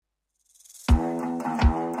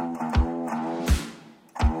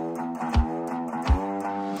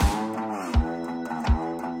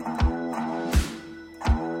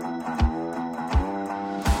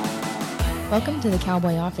Welcome to the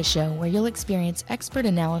Cowboy Office Show, where you'll experience expert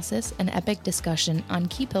analysis and epic discussion on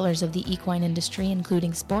key pillars of the equine industry,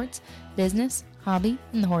 including sports, business, hobby,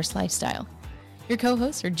 and the horse lifestyle. Your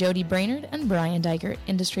co-hosts are Jody Brainerd and Brian Dykert,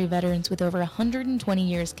 industry veterans with over 120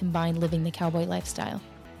 years combined living the cowboy lifestyle.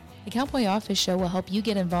 The Cowboy Office Show will help you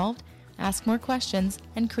get involved, ask more questions,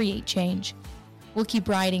 and create change. We'll keep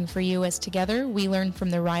riding for you as together we learn from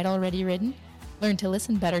the ride already ridden, learn to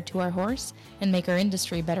listen better to our horse, and make our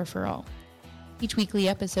industry better for all. Each weekly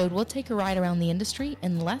episode will take a ride around the industry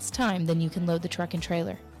in less time than you can load the truck and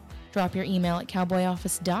trailer. Drop your email at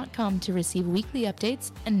cowboyoffice.com to receive weekly updates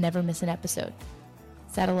and never miss an episode.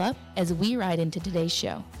 Saddle up as we ride into today's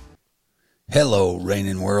show. Hello,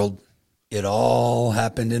 Reining world. It all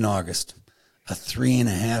happened in August. A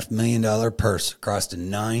 $3.5 million purse across a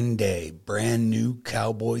 9-day brand new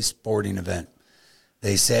cowboy sporting event.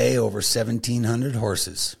 They say over 1,700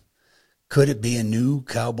 horses. Could it be a new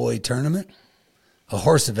cowboy tournament? A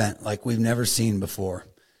horse event like we've never seen before.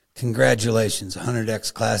 Congratulations,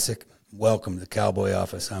 100X Classic. Welcome to the Cowboy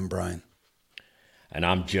Office. I'm Brian. And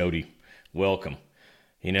I'm Jody. Welcome.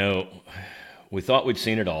 You know, we thought we'd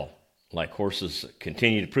seen it all. Like horses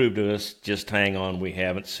continue to prove to us, just hang on, we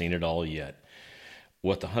haven't seen it all yet.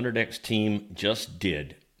 What the 100X team just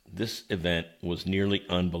did, this event was nearly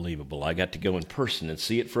unbelievable. I got to go in person and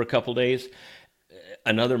see it for a couple days.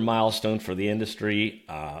 Another milestone for the industry,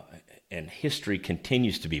 and history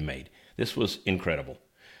continues to be made. This was incredible.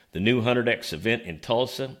 The new 100X event in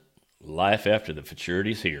Tulsa, life after the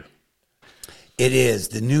futurity's here. It is.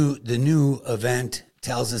 The new event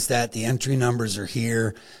tells us that the entry numbers are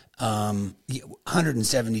here.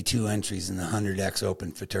 172 entries in the 100X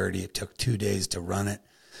Open Futurity. It took 2 days to run it.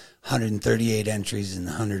 138 entries in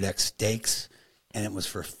the 100X Stakes, and it was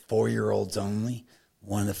for 4-year-olds only.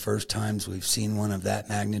 One of the first times we've seen one of that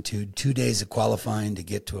magnitude. 2 days of qualifying to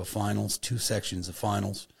get to a finals, 2 sections of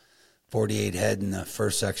finals, 48 head in the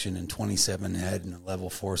first section and 27 head in the level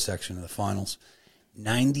 4 section of the finals.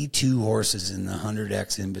 92 horses in the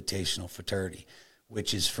 100X Invitational Futurity,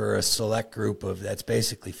 which is for a select group that's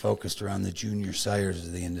basically focused around the junior sires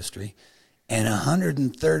of the industry, and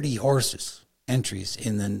 130 horses entries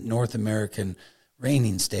in the North American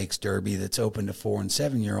Reining Stakes Derby that's open to 4- and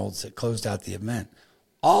 7-year-olds that closed out the event.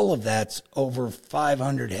 All of that's over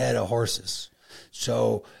 500 head of horses.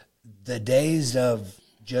 So the days of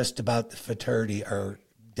just about the futurity are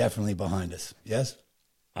definitely behind us. Yes?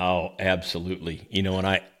 Oh, absolutely. You know,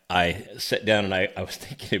 and I sat down and I was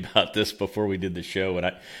thinking about this before we did the show,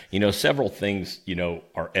 and several things,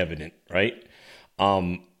 are evident, right?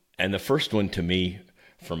 And the first one to me,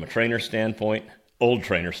 from a trainer standpoint, old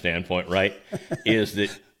trainer standpoint, right, is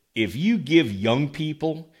that if you give young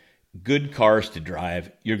people good cars to drive,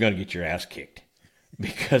 you're going to get your ass kicked,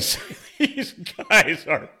 because these guys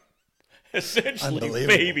are essentially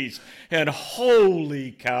babies, and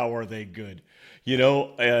holy cow, are they good,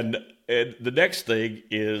 and the next thing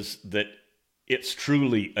is that it's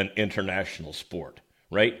truly an international sport,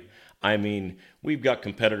 right? I mean, we've got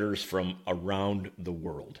competitors from around the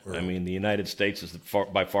world. Right. I mean, the United States is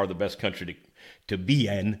by far the best country to be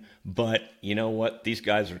in, but you know what? These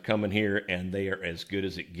guys are coming here, and they are as good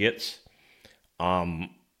as it gets. And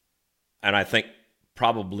I think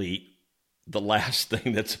probably the last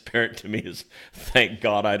thing that's apparent to me is, thank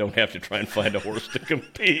God I don't have to try and find a horse to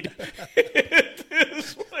compete.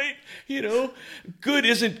 It's like, good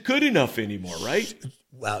isn't good enough anymore, right?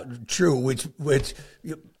 Well, true, which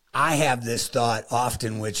I have this thought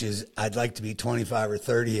often, which is I'd like to be 25 or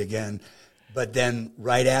 30 again. But then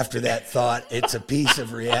right after that thought, it's a piece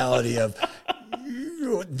of reality of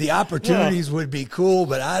the opportunities would be cool,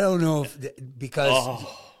 but I don't know because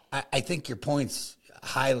I think your point's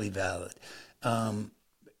highly valid.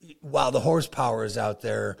 While the horsepower is out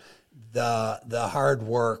there, the hard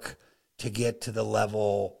work to get to the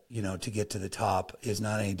level, to get to the top is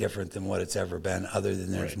not any different than what it's ever been, other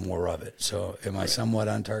than there's more of it. So am I somewhat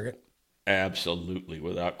on target? Absolutely,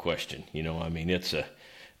 without question. It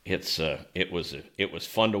was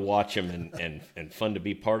fun to watch them and fun to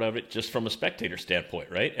be part of it, just from a spectator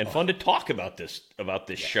standpoint, right? And fun to talk about this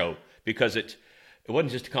show, because it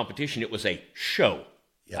wasn't just a competition, it was a show.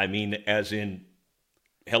 Yep. I mean, as in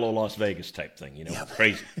Hello Las Vegas type thing, Yep.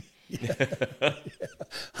 Crazy. Yeah.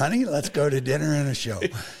 Honey, let's go to dinner and a show.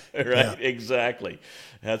 Right, yeah. Exactly.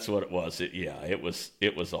 That's what it was.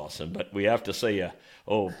 It was awesome. But we have to say,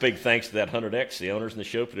 big thanks to that 100X, the owners and the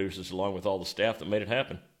show producers, along with all the staff that made it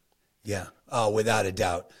happen. Yeah, without a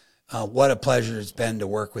doubt. What a pleasure it's been to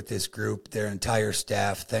work with this group, their entire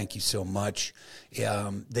staff. Thank you so much.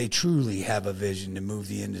 They truly have a vision to move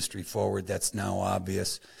the industry forward. That's now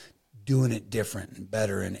obvious. doing it different and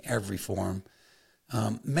better in every form.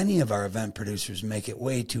 Many of our event producers make it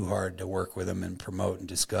way too hard to work with them and promote and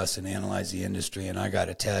discuss and analyze the industry. And I got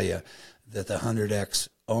to tell you that the 100X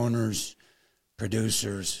owners,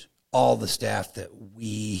 producers, all the staff that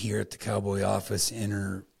we here at the Cowboy office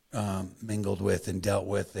mingled with and dealt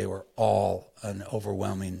with, they were all an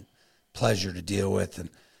overwhelming pleasure to deal with. And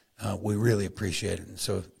we really appreciate it. And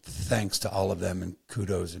so thanks to all of them, and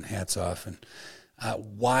kudos and hats off. And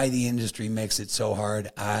why the industry makes it so hard,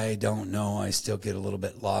 I don't know. I still get a little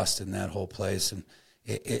bit lost in that whole place. And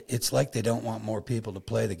it's like they don't want more people to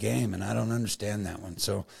play the game, and I don't understand that one.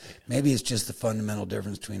 So maybe it's just the fundamental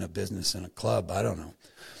difference between a business and a club. I don't know.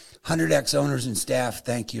 100X owners and staff,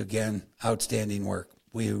 thank you again. Outstanding work.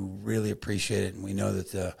 We really appreciate it, and we know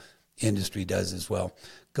that the industry does as well.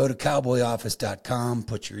 Go to cowboyoffice.com,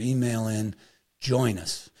 put your email in, join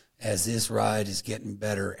us as this ride is getting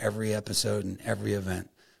better every episode and every event.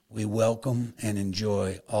 We welcome and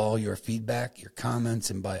enjoy all your feedback, your comments,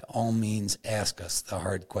 and by all means, ask us the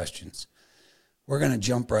hard questions. We're going to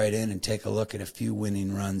jump right in and take a look at a few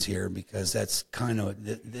winning runs here, because that's kind of,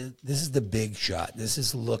 this is the big shot. This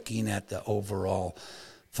is looking at the overall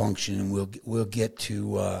function, and we'll get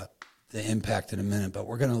to the impact in a minute, but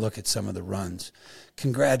we're going to look at some of the runs.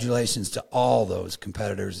 Congratulations to all those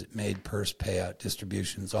competitors that made purse payout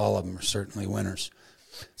distributions. All of them are certainly winners.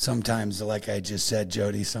 Sometimes, like I just said,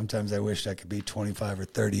 Jody, sometimes I wish I could be 25 or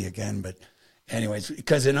 30 again, but anyways,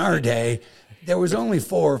 because in our day, there was only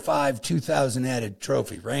 4 or 5 2,000 added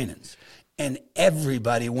trophy Reinings, and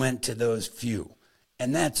everybody went to those few,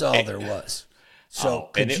 and that's all there was. So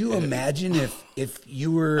could you imagine if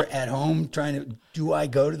you were at home trying to, do I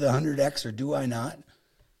go to the 100X or do I not?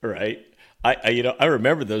 Right. I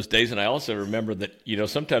remember those days, and I also remember that,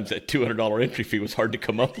 sometimes that $200 entry fee was hard to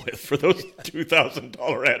come up with for those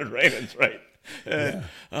 $2,000 added Reinings, right? Yeah.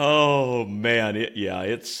 Oh man,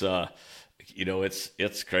 it's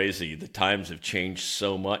it's crazy. The times have changed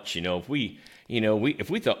so much. If we won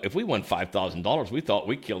 $5,000, we thought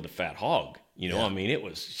we killed a fat hog. I mean, it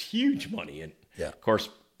was huge money, and of course,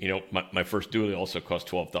 my first dually also cost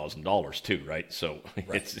 $12,000 too, right? So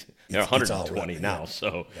they're 120 now.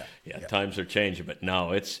 So times are changing, but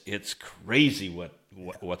no, it's crazy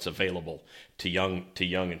what's available to young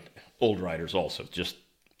and old riders also, just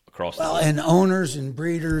across the board. And owners and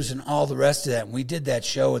breeders and all the rest of that. And we did that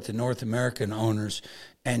show with the North American owners,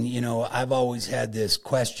 and I've always had this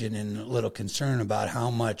question and a little concern about how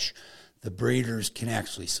much the breeders can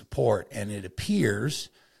actually support, and it appears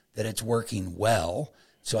that it's working well.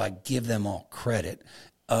 So I give them all credit.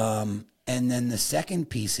 And then the second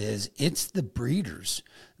piece is it's the breeders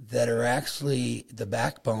that are actually the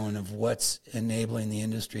backbone of what's enabling the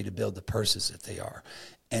industry to build the purses that they are.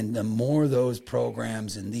 And the more those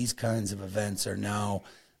programs and these kinds of events are now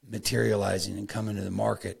materializing and coming to the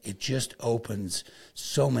market, it just opens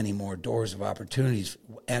so many more doors of opportunities.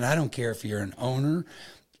 And I don't care if you're an owner,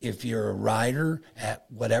 if you're a rider at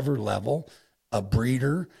whatever level, a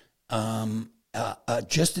breeder,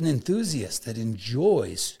 just an enthusiast that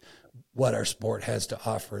enjoys what our sport has to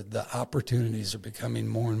offer. The opportunities are becoming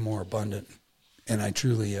more and more abundant, and I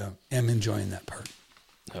truly am enjoying that part.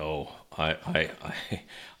 Oh,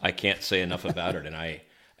 I can't say enough about it,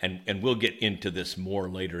 and we'll get into this more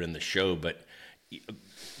later in the show. But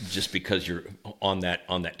just because you're on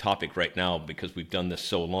that topic right now, because we've done this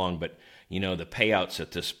so long, but the payouts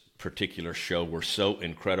at this particular show were so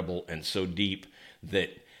incredible and so deep that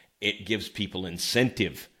it gives people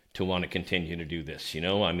incentive to want to continue to do this.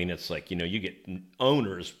 I mean, it's like, you get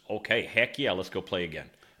owners, okay, heck yeah, let's go play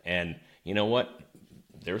again. And you know what?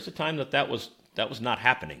 There was a time that was not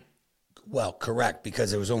happening. Well, correct,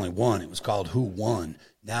 because there was only one. It was called Who Won.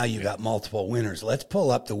 Now you got multiple winners. Let's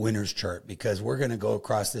pull up the winners chart, because we're going to go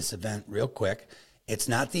across this event real quick. It's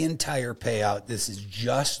not the entire payout. This is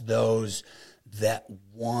just those that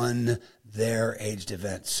won their aged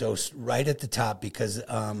event. So right at the top, because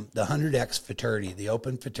the 100X Futurity, the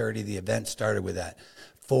Open Futurity, the event started with that.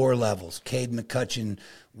 4 levels. Cade McCutcheon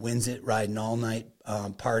wins it, riding all-night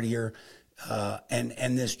partier.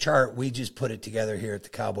 And this chart, we just put it together here at the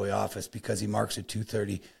Cowboy office because he marks at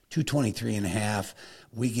 230, 223.5.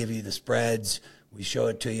 We give you the spreads. We show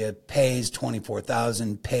it to you. Pays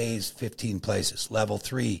 24,000, pays 15 places. Level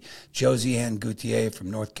 3, Josiane Goutier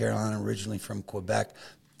from North Carolina, originally from Quebec.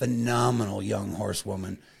 Phenomenal young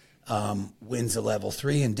horsewoman, wins the level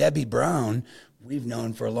 3. And Debbie Brown, we've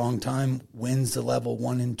known for a long time, wins the level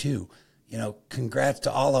 1 and 2. Congrats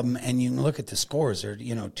to all of them. And you can look at the scores. They're,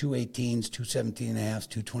 218s, 217.5s,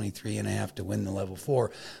 223.5 to win the level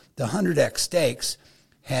 4. The 100X Stakes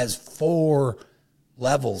has 4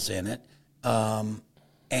 levels in it.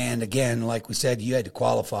 And again, like we said, you had to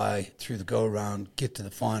qualify through the go-around, get to the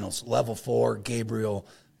finals. Level 4, Gabriel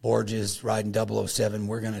Borges riding 007.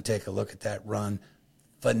 We're going to take a look at that run.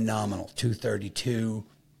 Phenomenal. 232.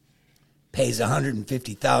 Pays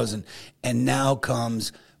 $150,000. And now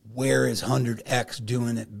comes, where is 100X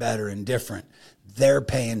doing it better and different? They're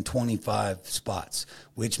paying 25 spots,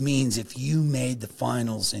 which means if you made the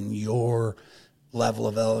finals in your level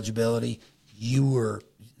of eligibility, the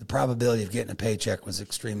probability of getting a paycheck was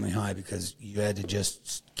extremely high because you had to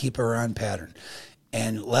just keep her on pattern.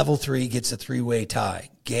 And level 3 gets a 3-way tie.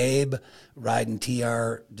 Gabe riding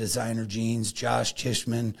TR designer jeans, Josh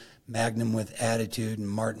Tishman, Magnum with Attitude, and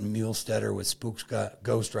Martin Mulestetter with Spooks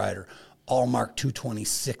Ghost Rider. All marked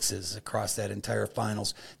 226s across that entire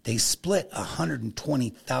finals. They split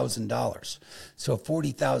 $120,000. So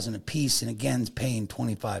 $40,000 apiece, and again, paying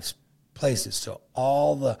 25 places. So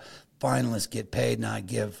all the finalists get paid, and I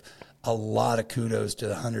give a lot of kudos to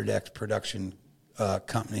the 100X production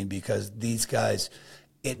company because these guys,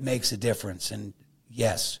 it makes a difference. And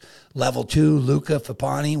yes, level 2, Luca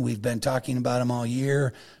Fapani, we've been talking about him all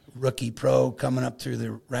year. Rookie pro coming up through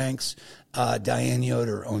the ranks. Diane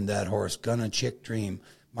Yoder owned that horse. Gonna Chick Dream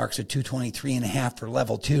marks a 223.5 for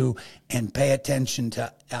level 2. And pay attention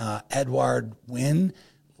to Edward wins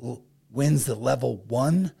the level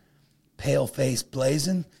 1. Pale Face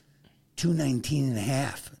Blazing,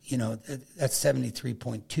 219.5. You know, that's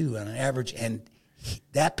 73.2 on an average, and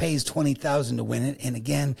that pays $20,000 to win it. And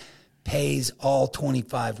again, pays all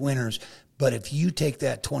 25 winners. But if you take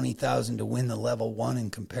that $20,000 to win the level 1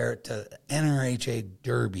 and compare it to NRHA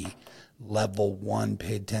Derby, level 1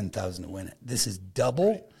 paid $10,000 to win it. This is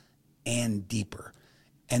double and deeper.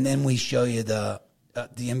 And then we show you the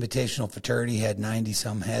Invitational Fraternity had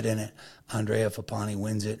 90-some head in it. Andrea Fapani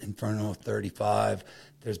wins it. Inferno 35.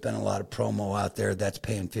 There's been a lot of promo out there. That's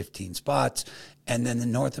paying 15 spots. And then the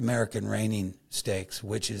North American Reining Stakes,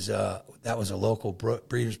 which is that was a local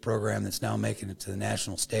breeders program that's now making it to the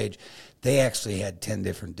national stage. They actually had 10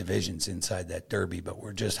 different divisions inside that Derby, but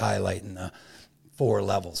we're just highlighting the 4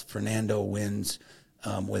 levels. Fernando wins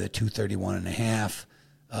with a 231.5.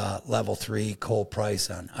 Level 3, Cole Price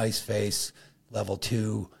on Ice Face. Level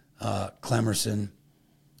 2, Clemerson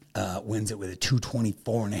wins it with a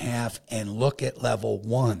 224.5. And look at level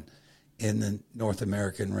 1 in the North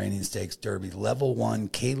American Reining Stakes Derby. Level 1,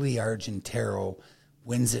 Kaylee Argentero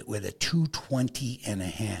wins it with a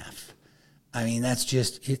 220.5. I mean, that's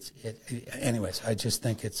just anyways, I just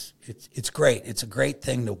think it's great. It's a great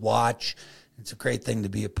thing to watch. It's a great thing to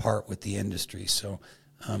be a part with the industry. So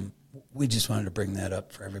we just wanted to bring that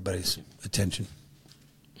up for everybody's attention.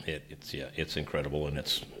 It's incredible, and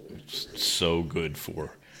it's so good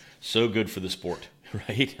for the sport,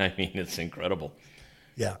 right? I mean, it's incredible.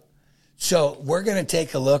 Yeah. So we're going to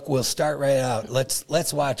take a look. We'll start right out.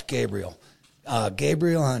 Let's watch Gabriel.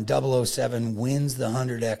 Gabriel on 007 wins the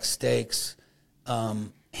 100X Stakes,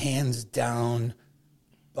 hands down,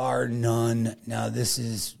 bar none. Now, this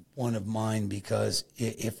is one of mine because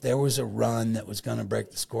if there was a run that was going to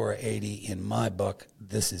break the score of 80 in my book,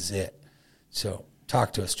 this is it. So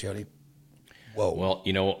talk to us, Jody. Whoa. Well,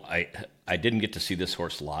 you know, I didn't get to see this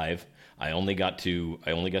horse live. I only got to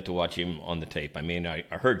watch him on the tape. I mean, I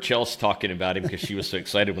heard Chelsea talking about him because she was so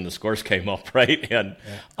excited when the scores came up, right? And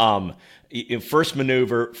first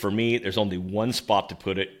maneuver for me, there's only one spot to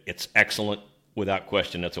put it. It's excellent, without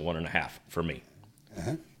question. That's a 1.5 for me.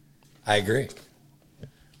 Uh-huh. I agree.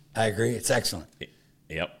 It's excellent.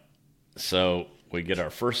 Yep. So we get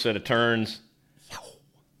our first set of turns,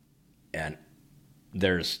 and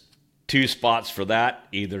there's 2 spots for that,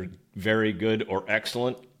 either very good or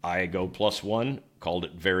excellent. I go +1, called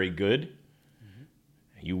it very good.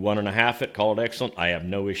 Mm-hmm. You 1.5 it, call it excellent. I have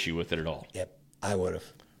no issue with it at all. Yep, I would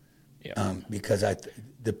have. Yeah. Because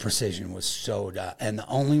the precision was so and the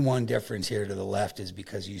only one difference here to the left is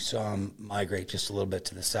because you saw him migrate just a little bit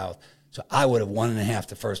to the south. So I would have 1.5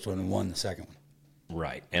 the first one and 1 the second one.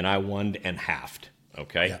 Right, and I won and halved.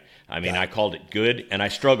 Okay, yep. I mean, I called it good, and I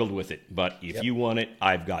struggled with it. But if you won it,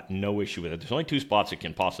 I've got no issue with it. There's only 2 spots it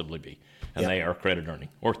can possibly be, and they are credit earning,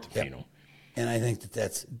 or you know. And I think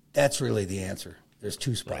that's really the answer. There's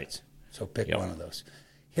 2 spots, right. So pick one of those.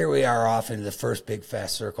 Here we are off into the first big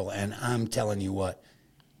fast circle, and I'm telling you what,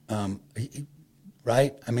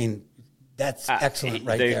 right? I mean, that's excellent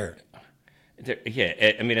there.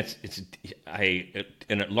 Yeah, I mean,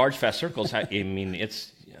 in large fast circles. I mean,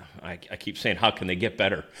 it's. I keep saying, how can they get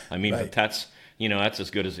better? I mean, but that's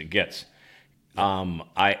as good as it gets.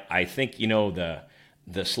 I think the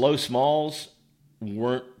slow smalls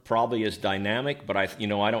weren't probably as dynamic, but I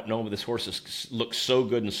don't know. This horse looks so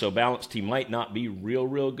good and so balanced. He might not be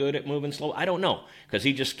real good at moving slow. I don't know, because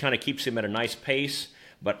he just kind of keeps him at a nice pace.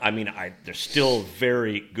 But I mean, they're still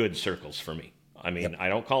very good circles for me. I mean, I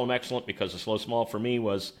don't call them excellent because the slow small for me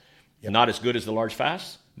was not as good as the large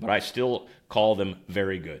fast, but I still call them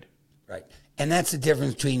very good. Right. And that's the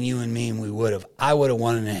difference between you and me. And I would have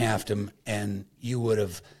 1.5 them, and you would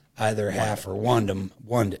have either half or won them.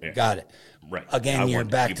 Yeah. Got it. Right. Again, you're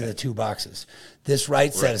back to the 2 boxes. This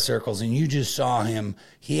right set of circles, and you just saw him.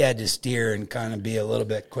 He had to steer and kind of be a little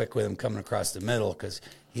bit quick with him coming across the middle because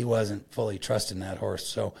he wasn't fully trusting that horse.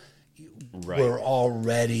 So we're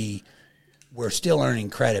still earning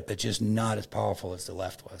credit, but just not as powerful as the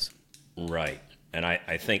left was. Right. And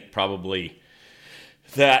I think probably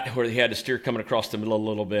that where he had to steer coming across the middle a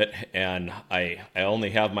little bit, and I only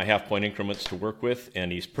have my half-point increments to work with,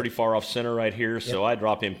 and he's pretty far off center right here, so I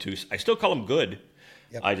drop him to – I still call him good.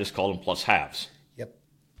 Yep. I just call him plus halves. Yep.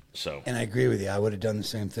 So. And I agree with you. I would have done the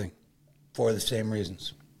same thing for the same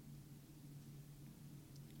reasons.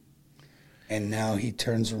 And now he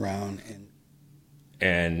turns around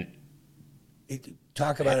and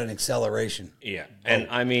talk about an acceleration. Yeah. And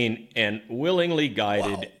I mean, and willingly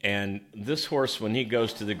guided. And this horse, when he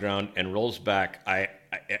goes to the ground and rolls back, I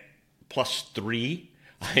 +3.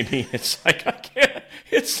 I mean, it's like, I can't,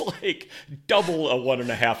 it's like double a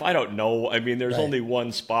 1.5. I don't know. I mean, there's only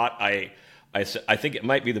one spot. I think it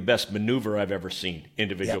might be the best maneuver I've ever seen,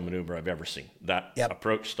 individual maneuver I've ever seen. That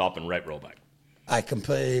approach, stop, and right rollback. I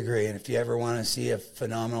completely agree. And if you ever want to see a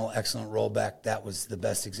phenomenal, excellent rollback, that was the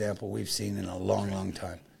best example we've seen in a long, long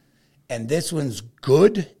time. And this one's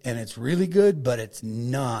good, and it's really good, but it's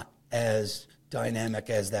not as dynamic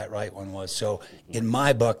as that right one was. So in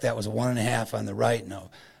my book, that was a 1.5 on the right and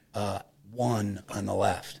a 1 on the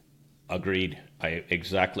left. Agreed. I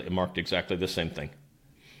marked exactly the same thing.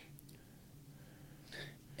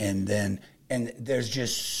 And there's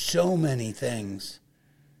just so many things.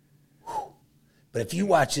 But if you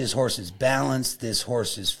watch this horse's balance, this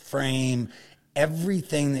horse's frame,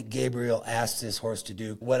 everything that Gabriel asked this horse to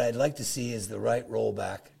do, what I'd like to see is the right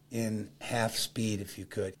rollback in half speed, if you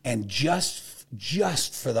could. And just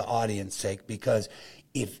for the audience sake, because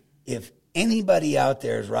if anybody out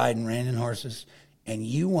there is riding reining horses and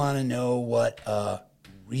you want to know what a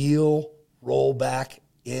real rollback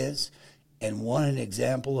is and want an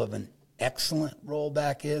example of an excellent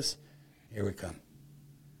rollback is, here we come.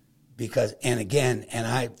 Because, and again,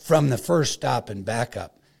 from the first stop and back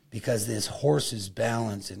up, because this horse's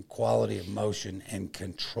balance and quality of motion and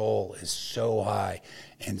control is so high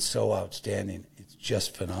and so outstanding. It's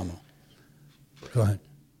just phenomenal. Go ahead.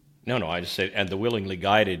 No, I just said, and the willingly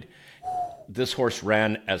guided, this horse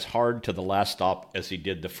ran as hard to the last stop as he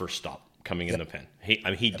did the first stop coming in the pen.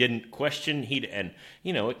 He didn't question. And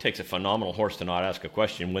it takes a phenomenal horse to not ask a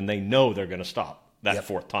question when they know they're going to stop that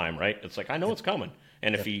fourth time, right? It's like, I know it's coming.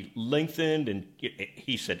 And if he lengthened and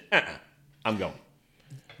he said, I'm going.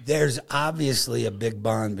 There's obviously a big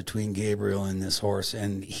bond between Gabriel and this horse,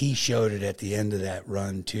 and he showed it at the end of that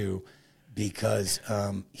run too, because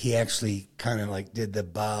he actually kind of like did the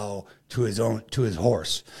bow to his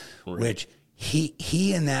horse, right. Which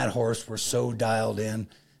he and that horse were so dialed in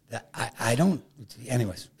that I don't.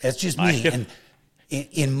 Anyways, that's just me. And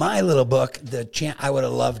in my little book, I would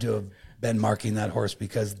have loved to have been marking that horse,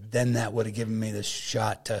 because then that would have given me the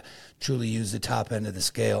shot to truly use the top end of the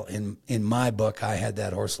scale. In my book, I had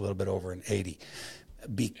that horse a little bit over an 80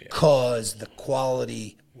 because the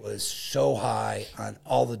quality was so high on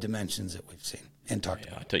all the dimensions that we've seen and talked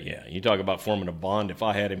about. You talk about forming a bond. If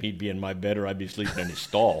I had him, he'd be in my bed or I'd be sleeping in his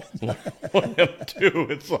stall. One of them two.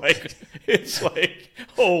 It's like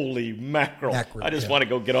holy mackerel. I just want to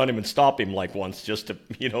go get on him and stop him like once just to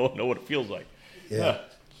know what it feels like. Yeah.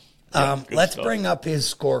 Let's bring up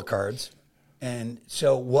his scorecards. And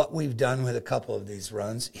so what we've done with a couple of these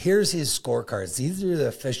runs, here's his scorecards. These are the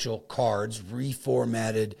official cards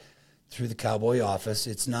reformatted through the Cowboy office.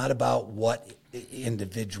 It's not about what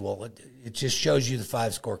individual. It just shows you the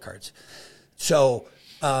 5 scorecards. So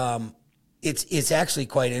it's actually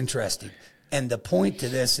quite interesting. And the point to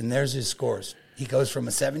this, and there's his scores. He goes from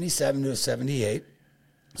a 77 to a 78.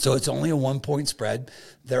 So it's only a 1-point spread.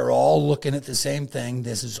 They're all looking at the same thing.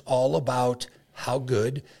 This is all about how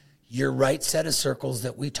good. Your right set of circles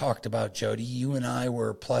that we talked about, Jody, you and I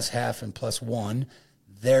were +half and +1.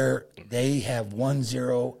 They have 1,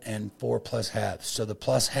 0, and 4 +halves. So the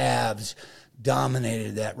 +halves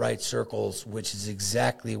dominated that right circles, which is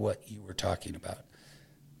exactly what you were talking about.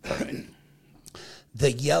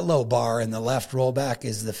 The yellow bar in the left rollback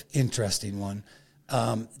is the interesting one.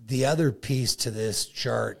 The other piece to this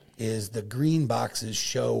chart is the green boxes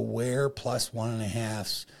show where plus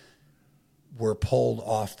 1.5s were pulled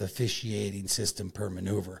off the officiating system per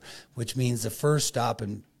maneuver, which means the first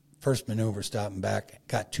maneuver stop and back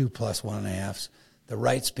got 2 plus 1.5s. The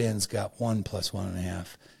right spins got 1 plus 1.5.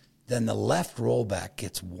 Then the left rollback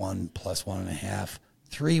gets 1 plus 1.5,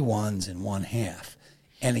 3 ones and 1/2.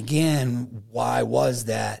 And again, why was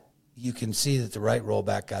that? You can see that the right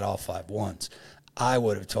rollback got all 5 ones. I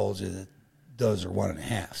would have told you that those are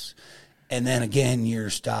 1.5s. And then again, your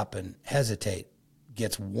stop and hesitate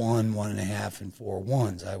gets 1, 1.5, and 4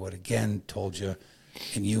 ones. I would again told you,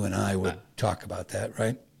 and you and I would talk about that,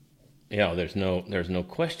 right? Yeah, there's no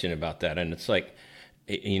question about that. And it's like,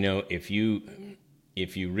 you know, if you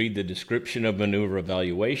read the description of maneuver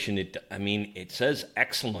evaluation, it says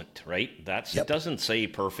excellent, right? It doesn't say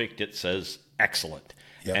perfect, it says excellent.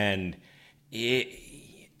 Yep. And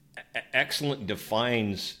excellent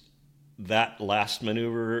defines that last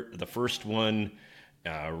maneuver, the first one,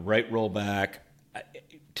 right rollback.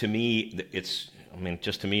 To me, it's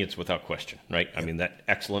without question, right? Yep. I mean, that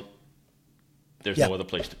excellent, there's no other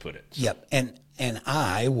place to put it. So. Yep. And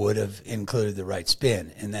I would have included the right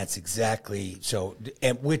spin, and that's exactly so,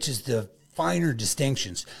 and which is the finer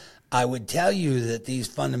distinctions. I would tell you that these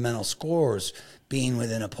fundamental scores being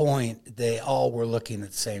within a point, they all were looking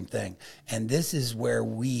at the same thing. And this is where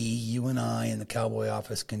you and I in the Cowboy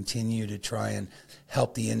office continue to try and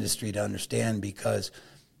help the industry to understand, because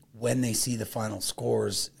when they see the final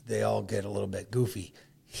scores, they all get a little bit goofy.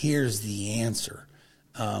 Here's the answer.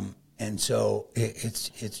 And so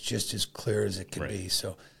it's just as clear as it can be.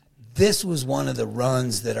 So this was one of the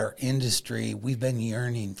runs that our industry, we've been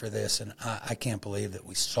yearning for this, and I can't believe that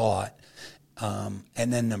we saw it.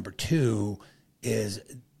 And then number 2 is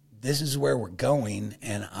this is where we're going,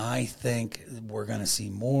 and I think we're going to see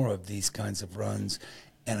more of these kinds of runs,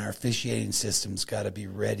 and our officiating system's got to be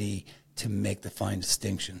ready to make the fine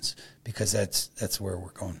distinctions, because that's where we're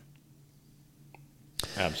going.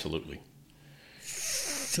 Absolutely.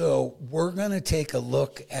 So we're going to take a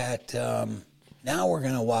look at, now we're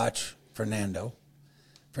going to watch Fernando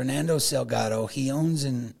Salgado. He owns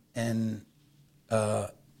and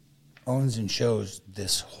shows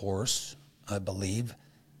this horse, I believe,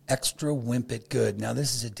 Extra Wimpet Good. Now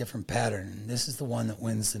this is a different pattern. This is the one that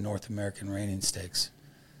wins the North American Reining Stakes.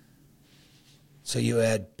 So you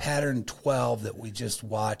had pattern 12 that we just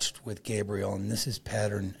watched with Gabriel, and this is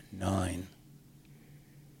pattern 9.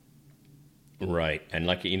 Right. And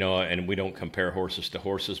and we don't compare horses to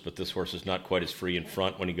horses, but this horse is not quite as free in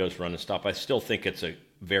front when he goes run and stop. I still think it's a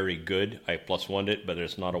very good. I plus 1'd it, but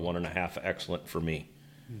it's not a 1.5 excellent for me.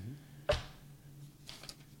 Mm-hmm.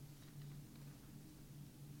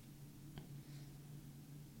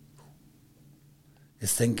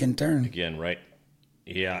 This thing can turn. Again, right?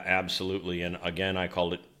 Yeah, absolutely. And again, I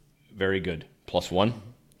called it very good. Plus 1.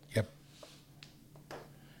 Yep.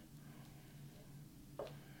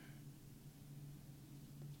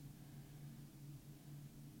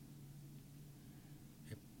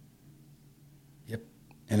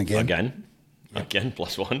 And again,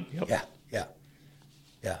 plus 1. Yep.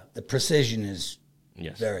 Yeah. The precision is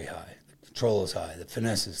Yes. Very high. The control is high. The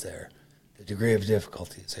finesse is there. The degree of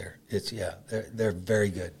difficulty is there. They're very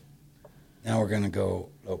good. Now we're going to go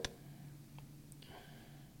lope.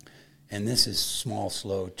 And this is small,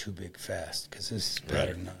 slow, too big, fast, because this is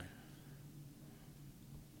pattern 9.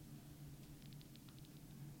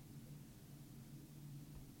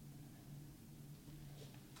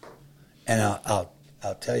 And I'll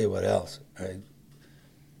tell you what else. Right?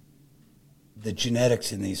 The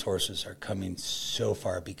genetics in these horses are coming so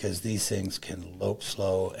far because these things can lope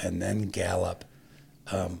slow and then gallop.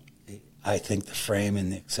 I think the frame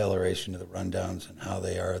and the acceleration of the rundowns and how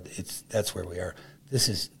they are, that's where we are. This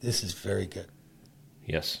is very good.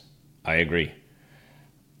 Yes, I agree.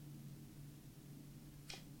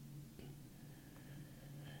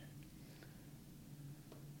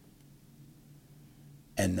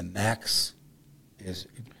 And the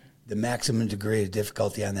maximum degree of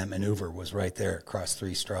difficulty on that maneuver was right there across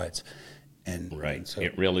 3 strides. And so,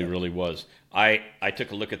 it really was. I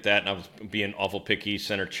took a look at that, and I was being awful picky,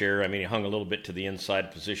 center chair. I mean, he hung a little bit to the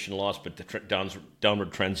inside, position loss, but the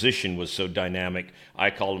downward transition was so dynamic.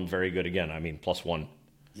 I called him very good again. I mean, plus 1.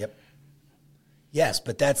 Yep. Yes,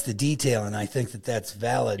 but that's the detail, and I think that that's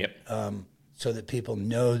valid. Yep. So that people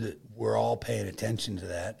know that we're all paying attention to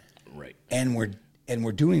that. Right. And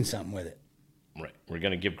we're doing something with it. Right. We're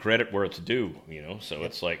going to give credit where it's due, so yep.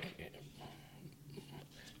 It's like...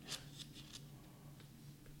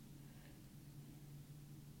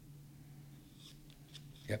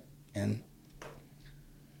 Yep. And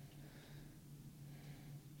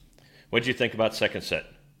What'd you think about second set,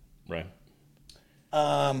 Ryan?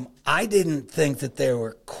 I didn't think that they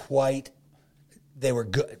were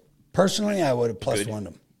good. Personally, I would have plus one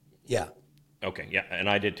them. Yeah. Okay, yeah, and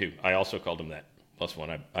I did too. I also called them that,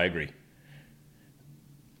 +1. I agree.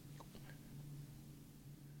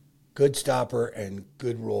 Good stopper and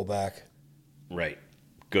good rollback. Right.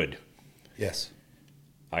 Good. Yes.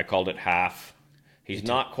 I called it half. He's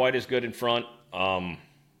not quite as good in front, but,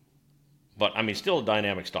 I mean, still a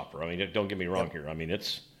dynamic stopper. I mean, don't get me wrong here. I mean,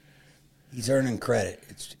 he's earning credit.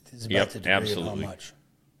 It's about the degree absolutely. of how much.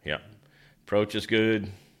 Yeah. Approach is good.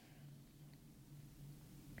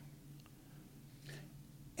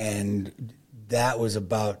 And that was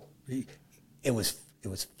about it was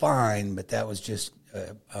fine, but that was just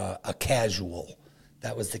a casual.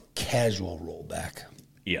 That was the casual rollback.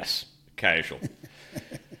 Yes, casual.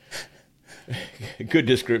 Good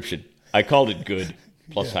description. I called it good,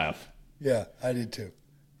 plus half. Yeah, I did too.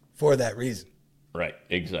 For that reason. Right,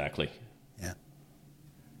 exactly. Yeah.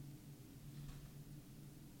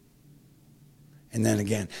 And then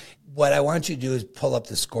again, what I want you to do is pull up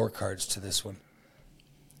the scorecards to this one.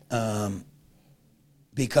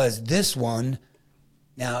 Because this one,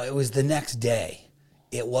 now it was the next day.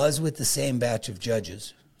 It was with the same batch of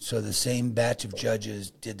judges. So the same batch of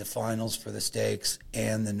judges did the finals for the stakes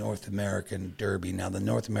and the North American Derby. Now, the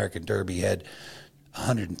North American Derby had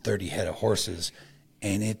 130 head of horses.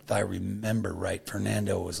 And if I remember right,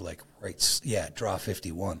 Fernando was like draw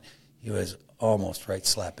 51. He was almost right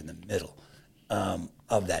slap in the middle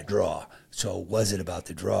of that draw. So was it about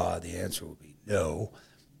the draw? The answer would be no.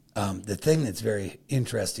 The thing that's very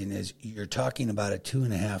interesting is you're talking about a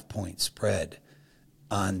 2.5 point spread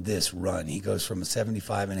on this run. He goes from a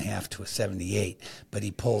 75.5 to a 78, but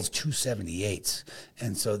he pulls 278s.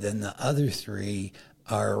 And so then the other three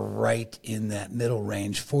are right in that middle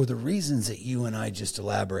range for the reasons that you and I just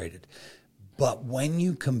elaborated. But when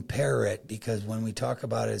you compare it, because when we talk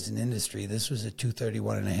about it as an industry, this was a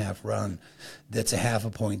 231.5 run that's a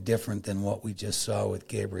 0.5 point different than what we just saw with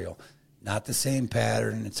Gabriel. Not the same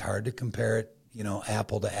pattern. It's hard to compare it,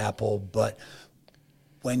 apple to apple. But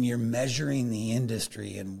when you're measuring the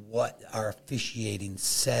industry and what our officiating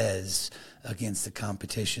says against the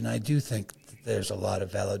competition, I do think that there's a lot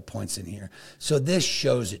of valid points in here. So this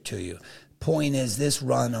shows it to you. Point is, this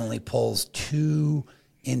run only pulls 2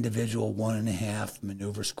 individual 1.5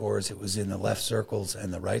 maneuver scores. It was in the left circles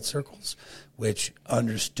and the right circles, which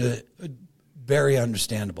very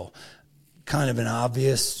understandable. Kind of an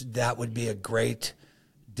obvious, that would be a great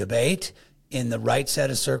debate. In the right set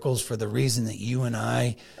of circles, for the reason that you and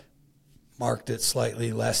I marked it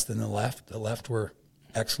slightly less than the left. The left were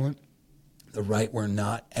excellent. The right were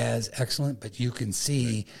not as excellent, but you can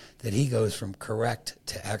see that he goes from correct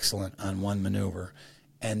to excellent on one maneuver.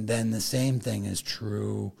 And then the same thing is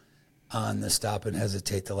true on the stop and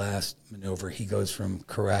hesitate, the last maneuver. He goes from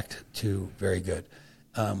correct to very good.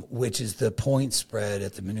 Which is the point spread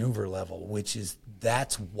at the maneuver level,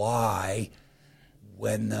 that's why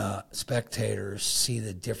when the spectators see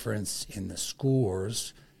the difference in the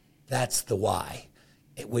scores, that's the why,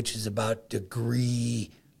 which is about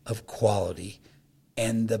degree of quality.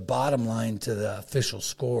 And the bottom line to the official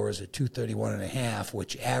score is a 231.5,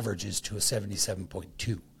 which averages to a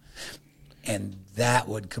 77.2. And that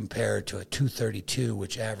would compare to a 232,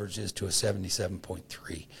 which averages to a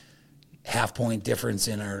 77.3. 0.5 point difference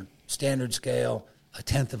in our standard scale,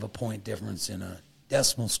 1/10 of a point difference in a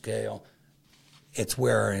decimal scale. It's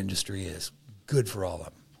where our industry is. Good for all of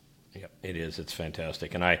them. Yeah, it is. It's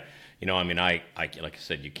fantastic. And I like I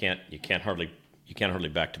said, you can't hardly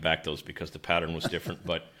back to back those because the pattern was different.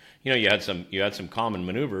 But you had some common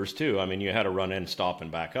maneuvers too. I mean, you had a run in, stop,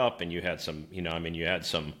 and back up, and you had some.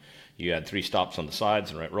 You had 3 stops on the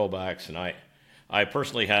sides and right rollbacks, and I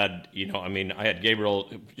personally had, I had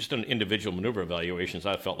Gabriel, just on individual maneuver evaluations,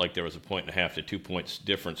 I felt like there was a 1.5 to 2 points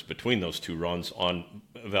difference between those 2 runs on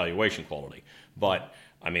evaluation quality. But,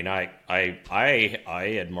 I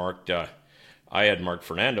had marked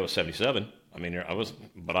Fernando 77. I was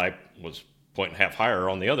 1.5 higher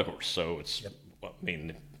on the other horse. So it's,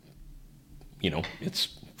 it's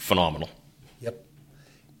phenomenal. Yep.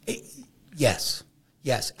 Yes.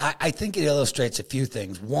 Yes, I think it illustrates a few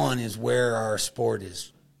things. One is where our sport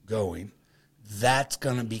is going. That's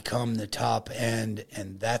going to become the top end,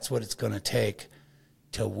 and that's what it's going to take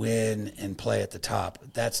to win and play at the top.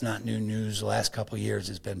 That's not new news. The last couple of years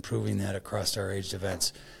has been proving that across our aged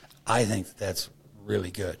events. I think that's really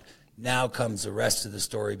good. Now comes the rest of the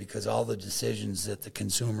story, because all the decisions that the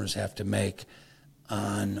consumers have to make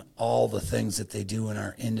on all the things that they do in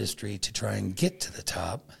our industry to try and get to the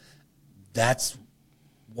top, that's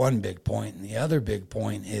one big point. And the other big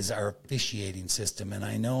point is our officiating system. And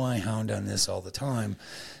I know I hound on this all the time.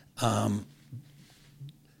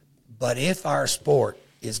 But if our sport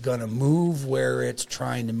is going to move where it's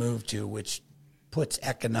trying to move to, which puts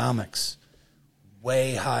economics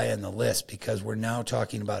way high on the list, because we're now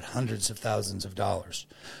talking about hundreds of thousands of dollars.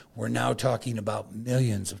 We're now talking about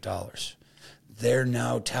millions of dollars. They're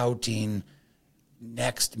now touting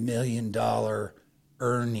next $1 million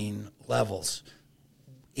earning levels.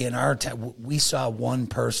 In our time, we saw one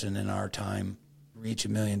person in our time reach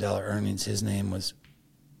 $1 million earnings. His name was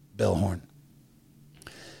Bill Horn.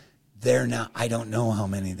 They're now, I don't know how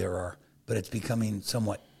many there are, but it's becoming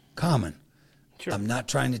somewhat common. Sure. I'm not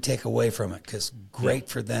trying to take away from it, because great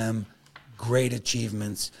for them, great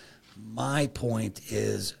achievements. My point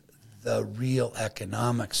is the real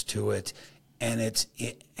economics to it, and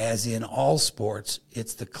as in all sports,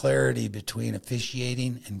 it's the clarity between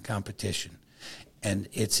officiating and competition. And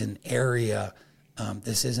it's an area,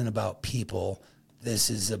 this isn't about people, this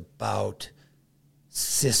is about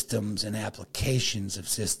systems and applications of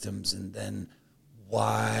systems, and then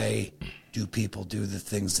why do people do the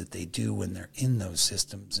things that they do when they're in those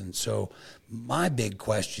systems. And so my big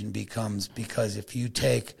question becomes, because if you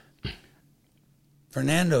take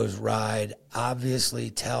Fernando's ride, obviously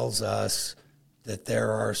tells us that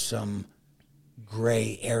there are some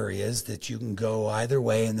gray areas that you can go either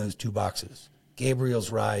way in those two boxes.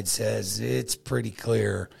 Gabriel's ride says it's pretty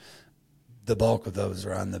clear the bulk of those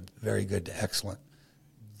are on the very good to excellent.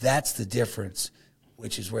 That's the difference,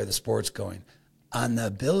 which is where the sport's going. On the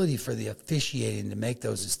ability for the officiating to make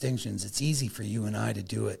those distinctions, it's easy for you and I to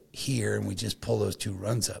do it here, and we just pull those two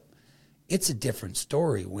runs up. It's a different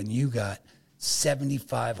story when you got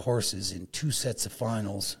 75 horses in 2 sets of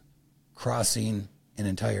finals crossing an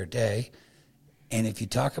entire day. And if you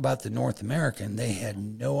talk about the North American, they had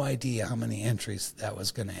no idea how many entries that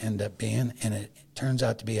was going to end up being, and it turns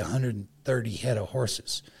out to be 130 head of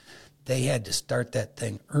horses. They had to start that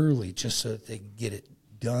thing early just so that they could get it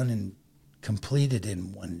done and completed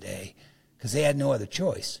in one day, because they had no other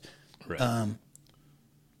choice. Right.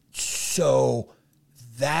 So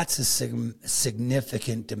that's a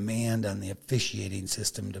significant demand on the officiating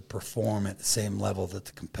system to perform at the same level that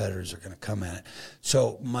the competitors are going to come at it.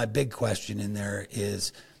 So my big question in there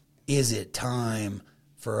is it time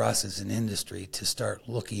for us as an industry to start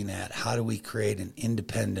looking at how do we create an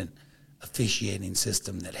independent officiating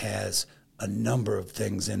system that has a number of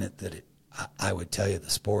things in it that I would tell you the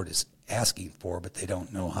sport is asking for, but they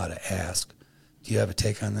don't know how to ask. Do you have a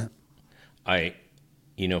take on that?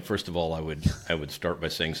 First of all, I would start by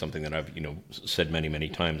saying something that I've, said many, many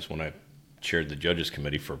times when I chaired the judges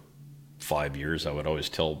committee for 5 years. I would always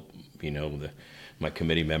tell, my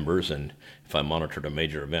committee members, and if I monitored a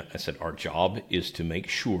major event, I said, our job is to make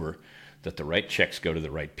sure that the right checks go to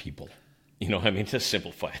the right people. To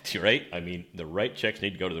simplify it, right? The right checks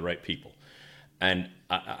need to go to the right people. And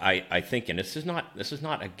I think, and this is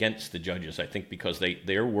not against the judges, I think, because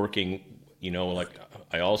they're working, like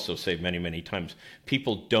I also say many, many times,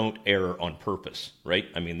 people don't err on purpose, right?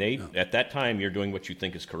 At that time, you're doing what you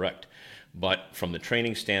think is correct. But from the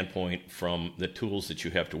training standpoint, from the tools that you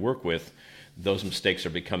have to work with, those mistakes are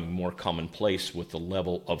becoming more commonplace with the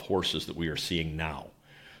level of horses that we are seeing now.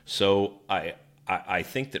 So I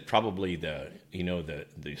think that probably the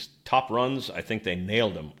top runs, I think they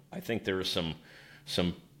nailed them. I think there are some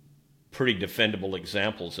pretty defendable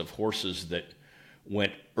examples of horses that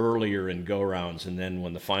went earlier in go-rounds, and then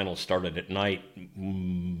when the final started at night,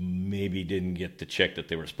 maybe didn't get the check that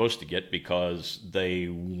they were supposed to get because they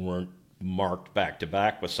weren't marked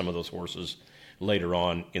back-to-back with some of those horses later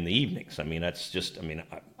on in the evenings. That's just,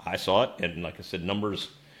 I saw it, and like I said, numbers,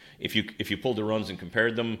 if you pulled the runs and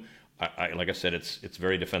compared them, like I said, it's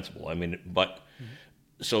very defensible.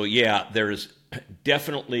 So yeah, there's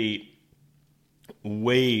definitely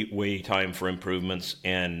way time for improvements,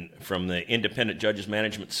 and from the independent judges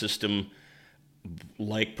management system,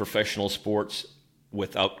 like professional sports,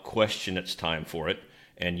 without question, it's time for it.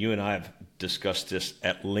 And you and I have discussed this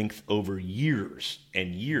at length over years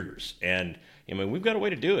and years, and we've got a way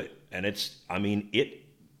to do it, and it's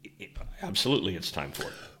absolutely it's time for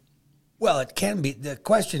it. Well, it can be. The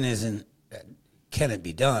question isn't, can it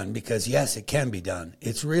be done? Because, yes, it can be done.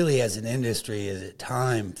 It's really, as an industry, is it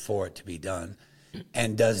time for it to be done?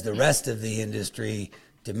 And does the rest of the industry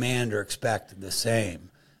demand or expect the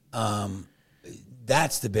same?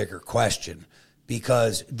 That's the bigger question,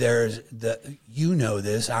 because there's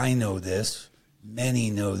this, I know this,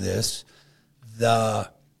 many know this.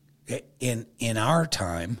 In our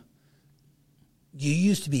time, you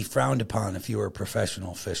used to be frowned upon if you were a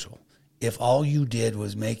professional official. if all you did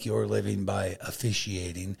was make your living by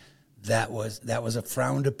officiating, that was a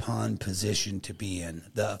frowned upon position to be in.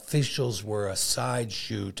 The officials were a side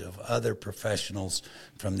shoot of other professionals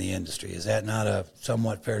from the industry. Is that not a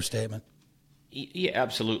somewhat fair statement? Yeah,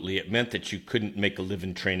 absolutely. It meant that you couldn't make a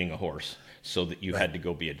living training a horse, so that you had to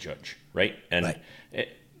go be a judge, right? And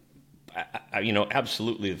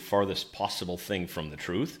absolutely the farthest possible thing from the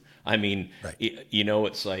truth. I mean,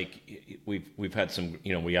 it's like we've had some,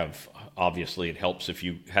 we have, obviously it helps if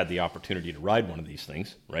you had the opportunity to ride one of these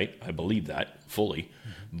things, right? I believe that fully.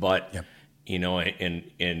 Mm-hmm. But,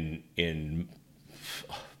 in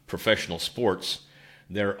professional sports,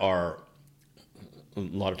 there are a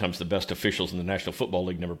lot of times the best officials in the National Football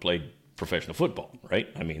League never played professional football, right?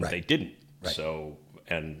 I mean, they didn't. Right. So,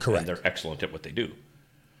 and they're excellent at what they do.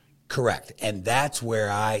 Correct. And that's where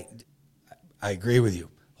I agree with you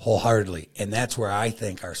wholeheartedly. And that's where I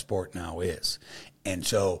think our sport now is. And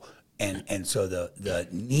so the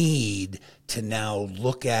need to now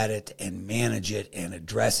look at it and manage it and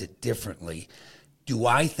address it differently. Do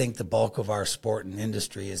I think the bulk of our sport and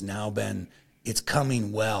industry has now been, it's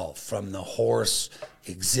coming well from the horse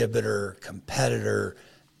exhibitor, competitor,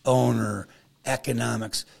 owner,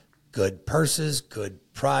 economics, good purses, good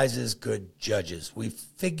prizes, good judges. We've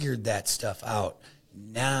figured that stuff out.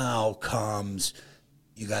 Now comes,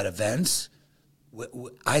 you got events.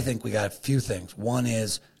 I think we got a few things. One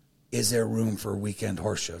is there room for weekend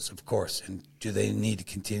horse shows? Of course. And do they need to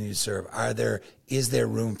continue to serve? Is there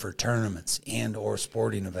room for tournaments and or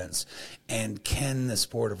sporting events? And can the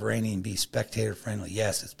sport of reining be spectator friendly?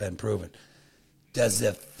 Yes, it's been proven. Does the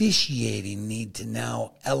officiating need to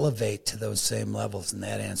now elevate to those same levels? And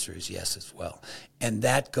that answer is yes as well. And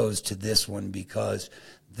that goes to this one because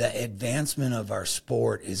the advancement of our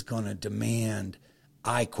sport is going to demand,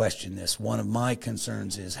 I question this. One of my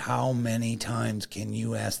concerns is how many times can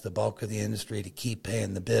you ask the bulk of the industry to keep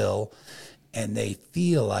paying the bill and they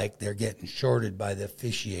feel like they're getting shorted by the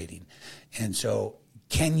officiating? And so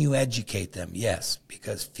can you educate them? Yes,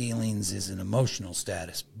 because feelings is an emotional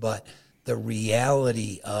status, but the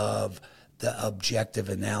reality of the objective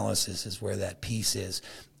analysis is where that piece is.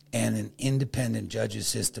 And an independent judges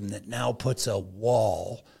system that now puts a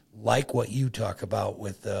wall, like what you talk about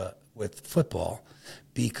with football,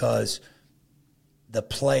 because the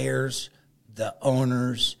players, the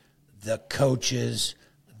owners, the coaches,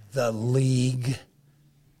 the league,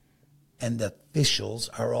 and the officials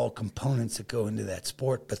are all components that go into that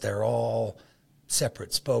sport, but they're all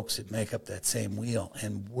separate spokes that make up that same wheel,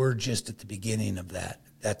 and we're just at the beginning of that.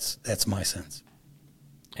 That's my sense.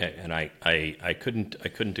 And I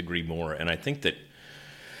couldn't agree more. And I think that,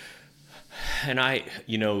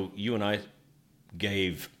 you and I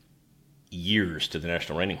gave years to the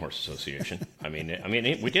National Reining Horse Association. I mean,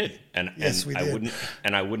 we did, and yes, we did.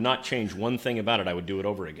 I would not change one thing about it. I would do it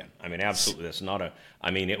over again. I mean, absolutely. That's not a.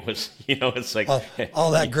 I mean, it was. It's like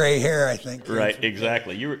all that gray hair. I think. Right.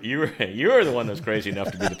 Exactly. You were the one that's crazy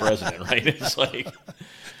enough to be the president, right? It's like,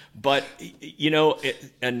 but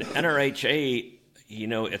and NRHA.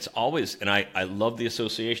 It's always, and I love the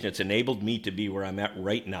association. It's enabled me to be where I'm at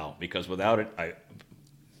right now, because without it, I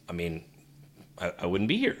wouldn't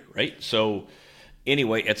be here, right? So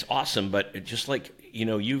anyway, it's awesome, but just like,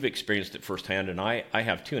 you've experienced it firsthand, and I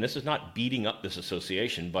have too, and this is not beating up this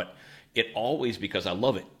association, but it always, because I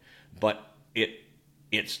love it, but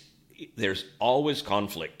there's always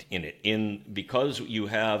conflict in it, because you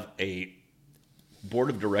have a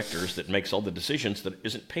board of directors that makes all the decisions that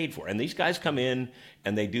isn't paid for. And these guys come in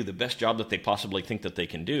and they do the best job that they possibly think that they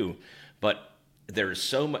can do. But there's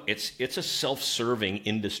so much, it's a self-serving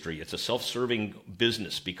industry. It's a self-serving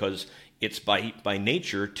business because it's by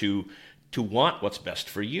nature to want what's best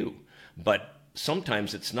for you. But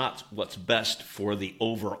sometimes it's not what's best for the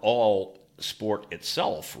overall sport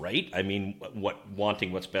itself, right? I mean,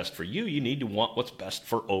 wanting what's best for you, you need to want what's best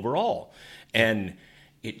for overall. And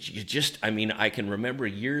I can remember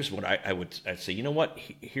years when I'd say, you know what,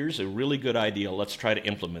 here's a really good idea. Let's try to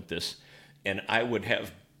implement this. And I would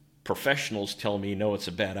have professionals tell me, no, it's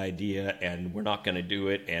a bad idea and we're not going to do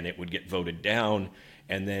it. And it would get voted down.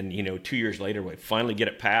 And then, 2 years later, we'd finally get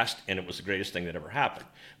it passed. And it was the greatest thing that ever happened.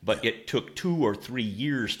 But it took 2 or 3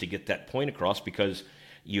 years to get that point across because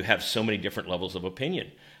you have so many different levels of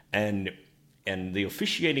opinion. And the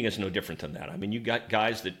officiating is no different than that. I mean, you got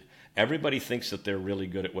guys that everybody thinks that they're really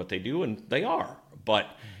good at what they do, and they are. But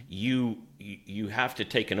you have to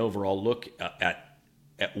take an overall look at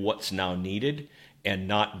what's now needed and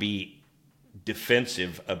not be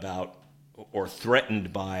defensive about or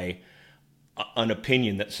threatened by an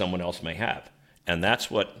opinion that someone else may have. And that's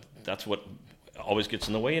what always gets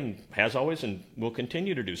in the way, and has always and will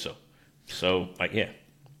continue to do so. So, yeah.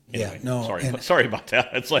 Anyway, Yeah, no. sorry about that.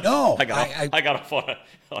 It's like, No, I got off on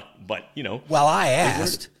but, Well, I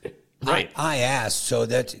asked. Right. I asked, so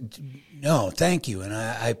that, no, thank you. And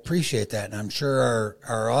I appreciate that. And I'm sure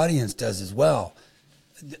our audience does as well.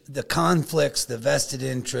 The conflicts, the vested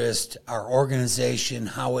interest, our organization,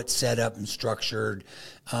 how it's set up and structured.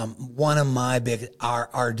 One of my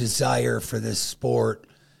our desire for this sport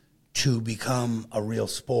to become a real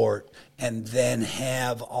sport and then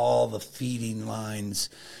have all the feeding lines.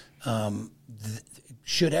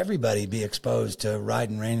 Should everybody be exposed to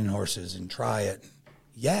riding reining horses and try it?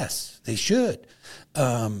 Yes, they should.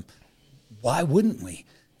 Why wouldn't we?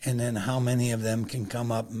 And then how many of them can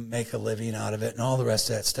come up and make a living out of it and all the rest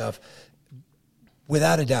of that stuff?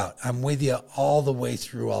 Without a doubt, I'm with you all the way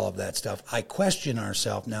through all of that stuff. I question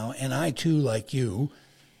ourselves now, and I too, like you,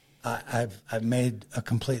 I've made a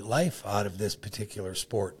complete life out of this particular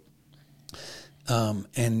sport.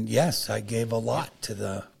 And yes, I gave a lot to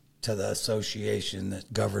the association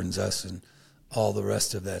that governs us and all the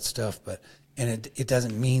rest of that stuff. And it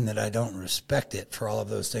doesn't mean that I don't respect it for all of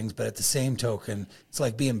those things. But at the same token, it's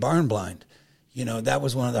like being barn blind. That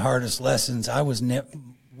was one of the hardest lessons.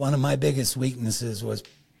 One of my biggest weaknesses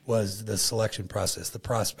was the selection process, the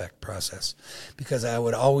prospect process, because I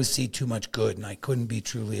would always see too much good and I couldn't be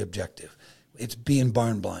truly objective. It's being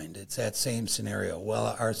barn blind. It's that same scenario.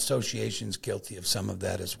 Well, our association's guilty of some of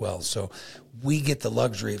that as well. So we get the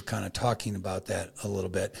luxury of kind of talking about that a little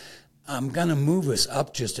bit. I'm going to move us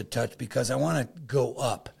up just a touch because I want to go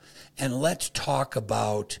up and let's talk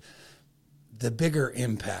about the bigger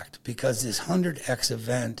impact, because this 100X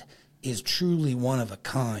event is truly one of a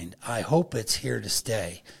kind. I hope it's here to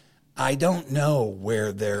stay. I don't know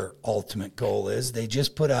where their ultimate goal is. They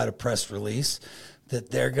just put out a press release that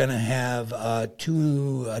they're going to have a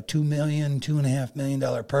 $2.5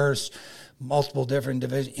 million purse, multiple different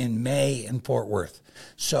divisions in May in Fort Worth.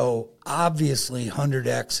 So obviously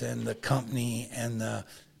 100X and the company and the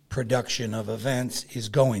production of events is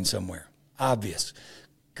going somewhere. Obvious.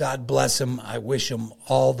 God bless them. I wish them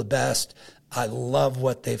all the best. I love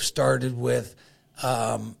what they've started with.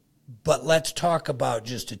 But let's talk about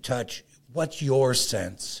just a touch. What's your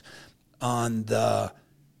sense on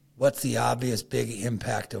what's the obvious big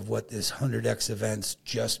impact of what this 100X events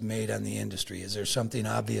just made on the industry? Is there something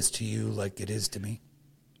obvious to you like it is to me?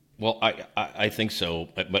 Well, I think so.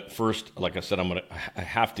 But first, like I said, I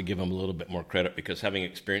have to give them a little bit more credit, because having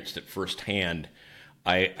experienced it firsthand,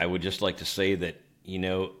 I would just like to say that,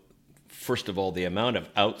 first of all, the amount of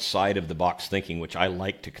outside of the box thinking, which I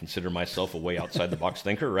like to consider myself a way outside the box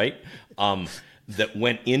thinker, right? That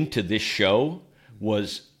went into this show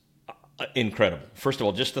was incredible. First of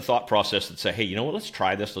all, just the thought process that say, hey, let's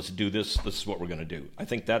try this, let's do this, this is what we're going to do. I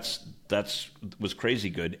think that's was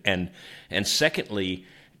crazy good. And secondly,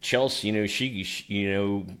 Chelsea,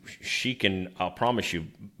 she can, I'll promise you,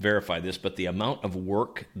 verify this, but the amount of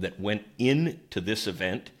work that went into this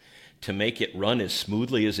event to make it run as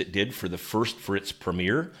smoothly as it did for its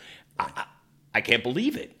premiere, I can't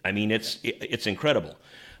believe it. I mean, it's incredible.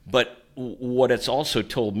 But what it's also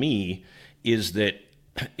told me is that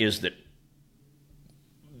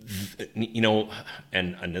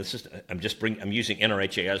and this is I'm using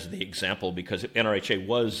NRHA as the example, because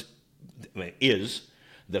NRHA is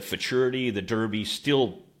the futurity, the Derby,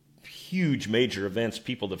 still huge major events.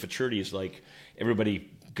 The futurity is like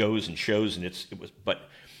everybody goes and shows, and but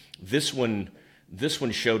this one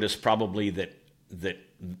showed us probably that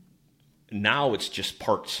now it's just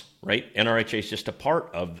parts, right? NRHA is just a part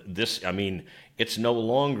of this. I mean, it's no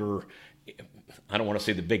longer, I don't want to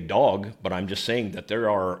say the big dog, but I'm just saying that there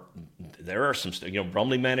are some,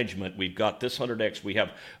 Brumley Management, we've got this 100X,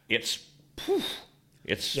 it's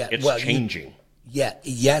changing.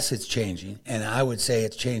 Yes, it's changing, and I would say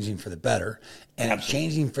it's changing for the better, and Absolutely. It's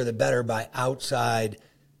changing for the better by outside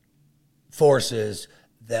forces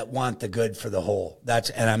that want the good for the whole.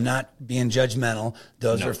 And I'm not being judgmental.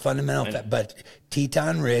 Those are fundamental. But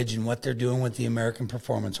Teton Ridge and what they're doing with the American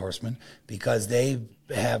Performance Horsemen, because they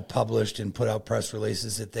have published and put out press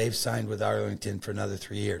releases that they've signed with Arlington for another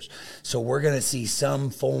 3 years. So we're going to see some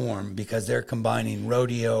form, because they're combining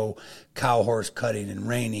rodeo, cow horse cutting, and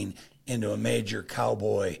reining into a major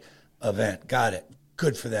cowboy event. Got it.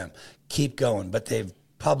 Good for them. Keep going. But they've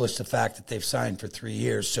published the fact that they've signed for 3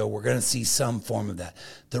 years, so we're going to see some form of that.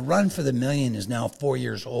 The Run for the Million is now 4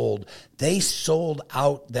 years old. They sold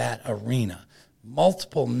out that arena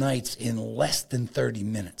multiple nights in less than 30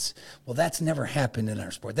 minutes. Well, that's never happened in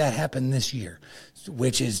our sport. That happened this year,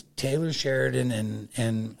 which is Taylor Sheridan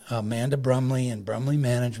and Amanda Brumley and Brumley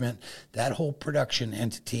Management, that whole production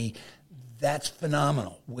entity. That's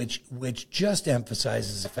phenomenal, which just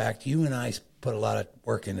emphasizes the fact you and I put a lot of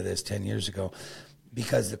work into this 10 years ago,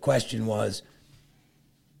 because the question was,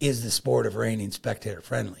 is the sport of reining spectator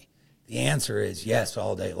friendly? The answer is yes,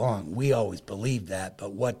 all day long. We always believed that,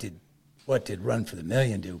 but what did Run for the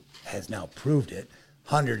Million do has now proved it.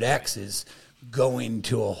 100X is going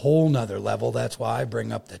to a whole nother level. That's why I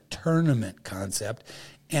bring up the tournament concept.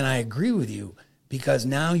 And I agree with you, because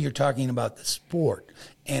now you're talking about the sport.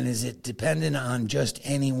 And is it dependent on just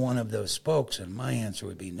any one of those spokes? And my answer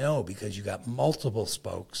would be no, because you got multiple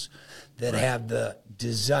spokes that have the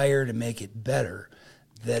desire to make it better,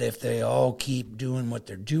 that if they all keep doing what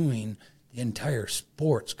they're doing, the entire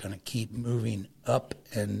sport's going to keep moving up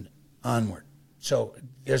and onward. So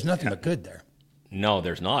there's nothing but good there. No,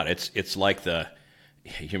 there's not. It's like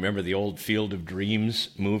you remember the old Field of Dreams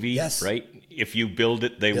movie, yes. Right? If you build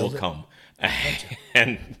it, they will come.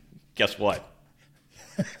 And guess what?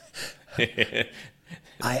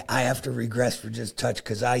 I have to regress for just touch,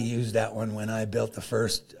 because I used that one when I built the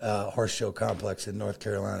first horse show complex in North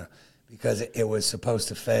Carolina, because it was supposed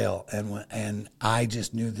to fail. And I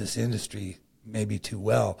just knew this industry maybe too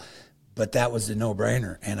well, but that was the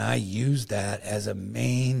no-brainer. And I used that as a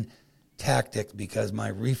main tactic, because my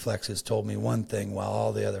reflexes told me one thing while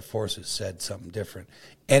all the other forces said something different.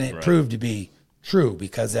 And it proved to be true,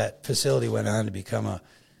 because that facility went on to become a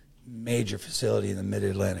major facility in the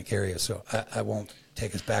Mid-Atlantic area. So I won't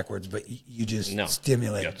take us backwards, but you just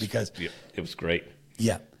stimulate because it was great.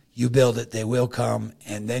 Yeah. You build it, they will come,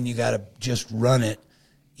 and then you got to just run it.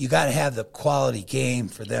 You got to have the quality game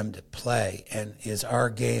for them to play. And is our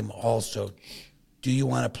game also, do you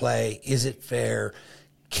want to play? Is it fair?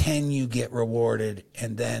 Can you get rewarded?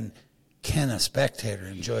 And then can a spectator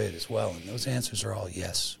enjoy it as well? And those answers are all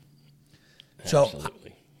yes.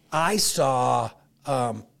 Absolutely. So I saw,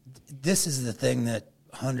 this is the thing that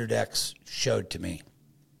 100X showed to me,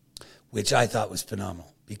 which I thought was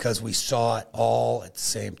phenomenal, because we saw it all at the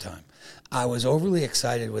same time. I was overly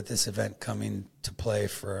excited with this event coming to play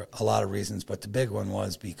for a lot of reasons, but the big one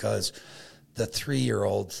was because the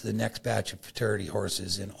 3-year-olds, the next batch of futurity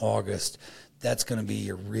horses in August, that's going to be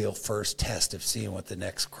your real first test of seeing what the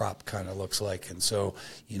next crop kind of looks like. And so,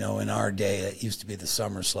 in our day, it used to be the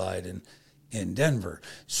summer slide in Denver.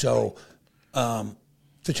 So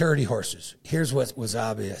futurity horses, here's what was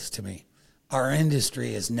obvious to me. Our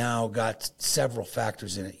industry has now got several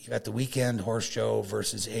factors in it. You got the weekend horse show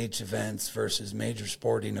versus age events versus major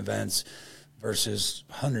sporting events versus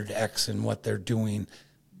 100X and what they're doing.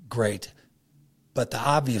 Great. But the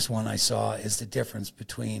obvious one I saw is the difference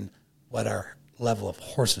between what our level of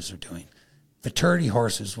horses are doing. Futurity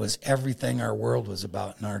horses was everything our world was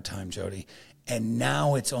about in our time, Jody. And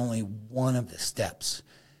now it's only one of the steps.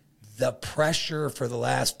 The pressure for the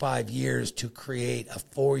last 5 years to create a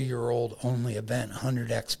 4-year-old only event,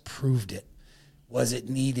 100X proved it. Was it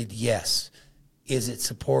needed? Yes. Is it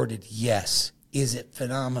supported? Yes. Is it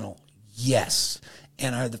phenomenal? Yes.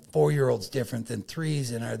 And are the 4-year-olds different than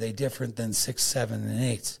 3s, and are they different than 6, 7, and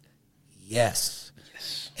 8s? Yes.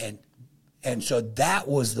 And so that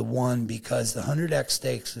was the one, because the 100X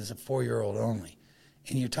stakes is a 4-year-old only.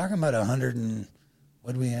 And you're talking about 100 and,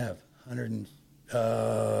 what do we have?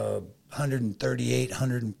 138,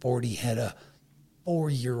 140 head of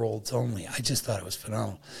 4-year-olds only. I just thought it was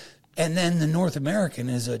phenomenal. And then the North American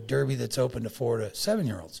is a derby that's open to 4 to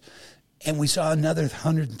 7-year-olds. And we saw another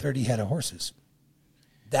 130 head of horses.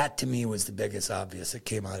 That, to me, was the biggest obvious that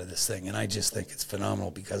came out of this thing. And I just think it's phenomenal,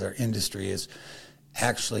 because our industry has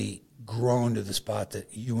actually grown to the spot that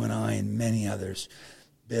you and I and many others,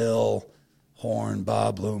 Bill Horn,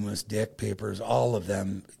 Bob Loomis, Dick Papers, all of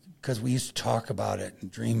them, because we used to talk about it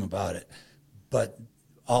and dream about it, but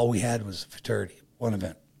all we had was futurity, one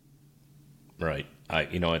event. Right.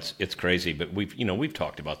 It's crazy, but we've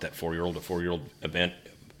talked about that 4-year-old to 4-year-old event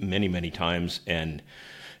many, many times, and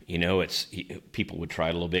it's people would try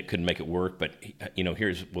it a little bit, couldn't make it work, but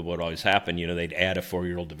here's what always happened. They'd add a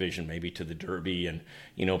 4-year-old division maybe to the Derby, and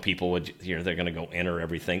people would they're going to go enter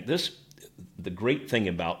everything. The great thing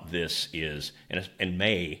about this is, and in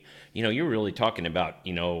May, you're really talking about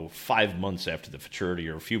 5 months after the futurity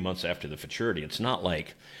or a few months after the futurity. It's not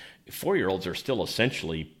like 4-year-olds are still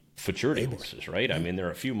essentially futurity horses, right? Mm-hmm. I mean,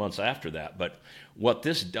 they're a few months after that. But what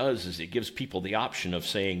this does is it gives people the option of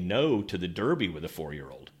saying no to the Derby with a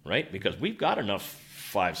 4-year-old, right? Because we've got enough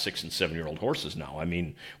 5, 6, and 7-year-old horses now. I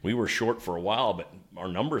mean, we were short for a while, but our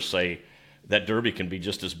numbers say that Derby can be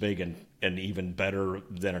just as big and even better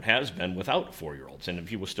than it has been without 4-year-olds. And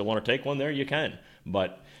if you still want to take one there, you can.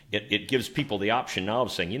 But it gives people the option now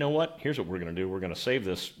of saying, you know what, here's what we're going to do. We're going to save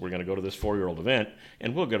this. We're going to go to this 4-year-old event,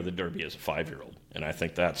 and we'll go to the Derby as a 5-year-old. And I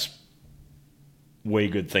think that's way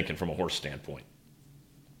good thinking from a horse standpoint.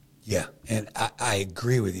 Yeah, and I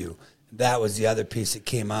agree with you. That was the other piece that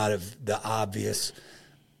came out of the obvious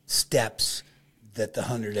steps that the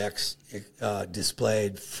 100X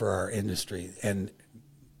displayed for our industry. And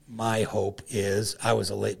my hope is, I was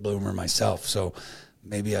a late bloomer myself, so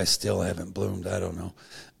maybe I still haven't bloomed. I don't know.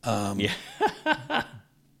 Yeah.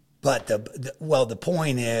 But the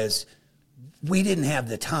point is, we didn't have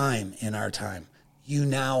the time in our time. You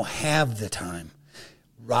now have the time.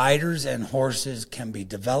 Riders and horses can be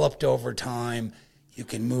developed over time. You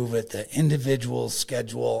can move at the individual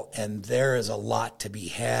schedule, and there is a lot to be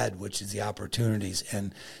had, which is the opportunities.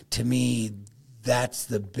 And to me, that's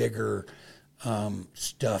the bigger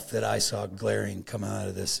stuff that I saw glaring come out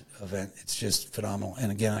of this event. It's just phenomenal.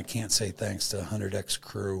 And again, I can't say thanks to the 100X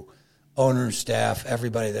crew, owners, staff,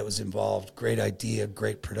 everybody that was involved. Great idea,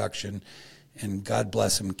 great production, and God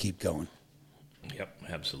bless them and keep going. Yep,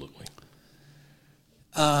 absolutely.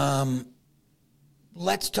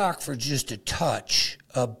 Let's talk for just a touch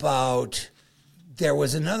about, there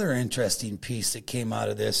was another interesting piece that came out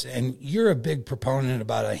of this, and you're a big proponent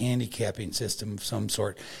about a handicapping system of some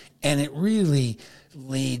sort, and it really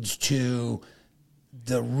leads to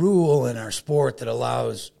the rule in our sport that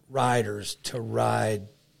allows riders to ride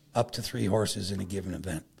up to 3 horses in a given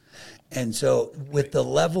event. And so with the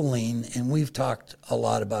leveling, and we've talked a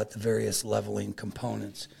lot about the various leveling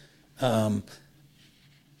components,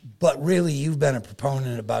 but really you've been a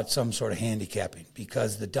proponent about some sort of handicapping,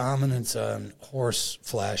 because the dominance on horse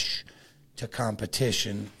flesh to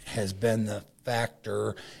competition has been the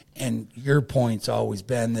factor. And your point's always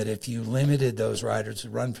been that if you limited those riders,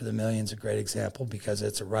 Run for the Million's a great example, because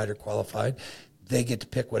it's a rider qualified, they get to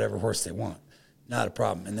pick whatever horse they want. Not a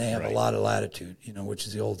problem. And they have a lot of latitude, which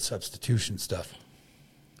is the old substitution stuff.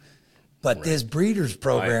 But this breeders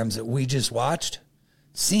programs that we just watched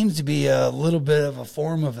seems to be a little bit of a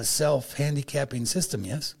form of a self-handicapping system,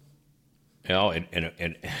 yes? And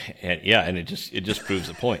it just proves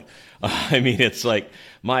the point. I mean, it's like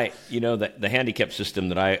the handicap system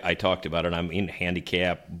that I talked about, and I'm in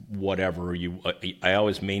handicap, whatever. I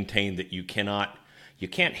always maintain that you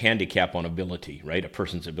can't handicap on ability, right? A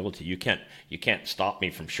person's ability. You can't stop me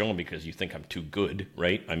from showing because you think I'm too good,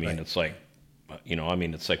 right? I mean, it's like,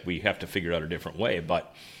 it's like we have to figure out a different way.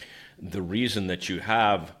 But the reason that you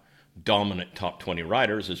have dominant top 20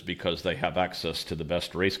 riders is because they have access to the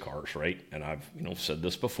best race cars, right? And I've said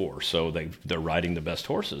this before. So they're riding the best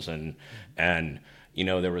horses, and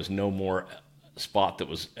there was no more spot that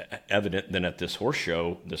was evident than at this horse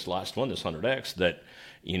show, this last one, this 100X, that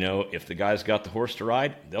if the guy's got the horse to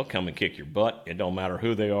ride, they'll come and kick your butt. It don't matter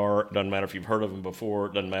who they are. It doesn't matter if you've heard of them before.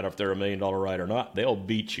 It doesn't matter if they're $1 million rider or not. They'll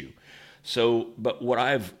beat you. So, but what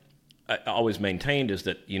I've always maintained is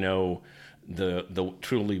that the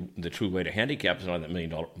true way to handicap is not that $1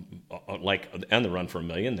 million, and the Run for a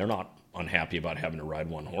Million. They're not unhappy about having to ride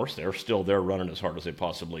one horse. They're still there running as hard as they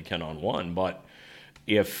possibly can on one. But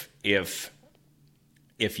if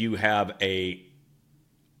you have a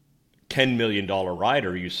 $10 million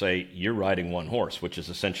rider, you say you're riding one horse, which is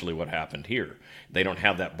essentially what happened here. They don't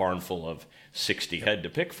have that barn full of 60 head to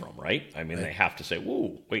pick from, right? I mean, They have to say,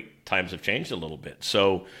 whoa, wait, times have changed a little bit.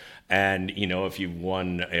 So, and, if you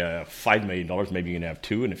won $5 million, maybe you can have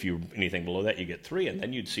 2, and if you anything below that, you get 3, and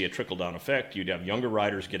then you'd see a trickle-down effect. You'd have younger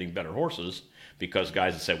riders getting better horses because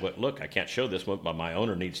guys would say, well, look, I can't show this one, but my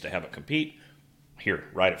owner needs to have it compete. Here,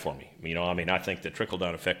 ride it for me. I think the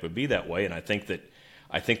trickle-down effect would be that way, and I think that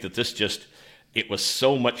this it was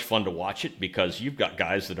so much fun to watch it, because you've got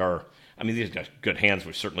guys that are, these guys good hands.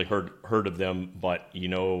 We've certainly heard of them, but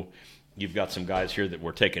you've got some guys here that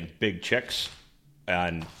were taking big checks,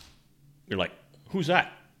 and you're like, who's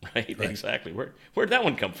that? Right? Exactly. Where'd that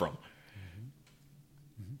one come from?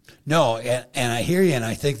 No, and I hear you, and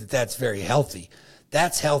I think that's very healthy.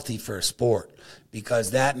 That's healthy for a sport,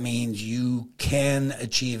 because that means you can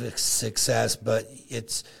achieve a success, but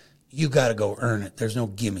you got to go earn it. There's no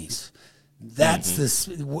gimmies. That's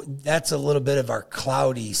that's a little bit of our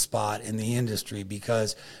cloudy spot in the industry,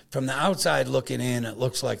 because from the outside looking in, it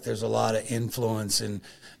looks like there's a lot of influence and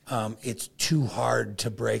it's too hard to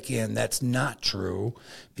break in. That's not true,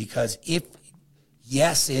 because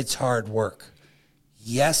yes, it's hard work.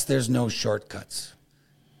 Yes, there's no shortcuts.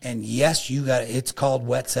 And yes, it's called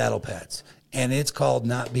wet saddle pads, and it's called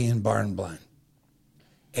not being barn blind.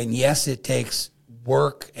 And yes, it takes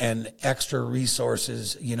work and extra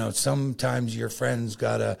resources. Sometimes your friends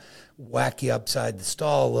got to whack you upside the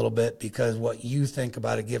stall a little bit, because what you think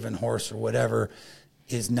about a given horse or whatever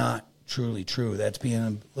is not truly true. That's being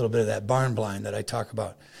a little bit of that barn blind that I talk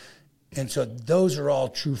about. And so those are all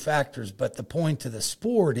true factors. But the point to the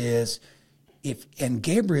sport is, And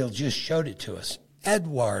Gabriel just showed it to us.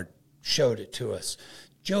 Edward showed it to us.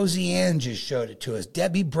 Josie Ann just showed it to us.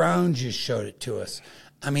 Debbie Brown just showed it to us.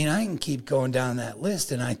 I mean, I can keep going down that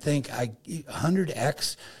list, and I think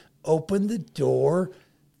 100X opened the door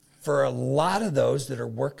for a lot of those that are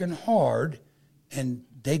working hard, and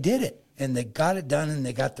they did it, and they got it done, and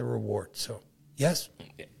they got the reward. So, yes,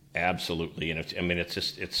 absolutely, and it's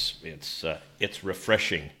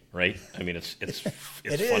refreshing, right? I mean, it's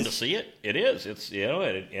fun to see it. It is. It's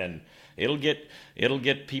and it'll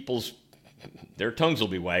get people's. Their tongues will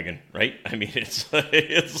be wagging, right? I mean, it's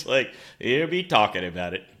like you'll be talking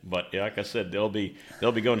about it, but like I said, they'll be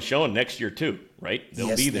going showing next year too, right?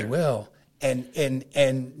 They'll be there. They will, and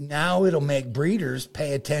now it'll make breeders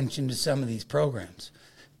pay attention to some of these programs,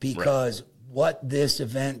 because what this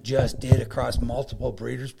event just did across multiple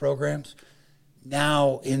breeders programs.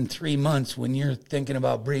 Now, in 3 months, when you're thinking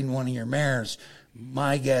about breeding one of your mares,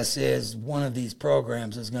 my guess is one of these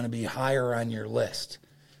programs is going to be higher on your list.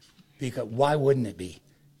 Because why wouldn't it be?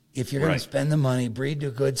 If you're going to spend the money, breed to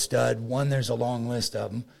a good stud, 1, there's a long list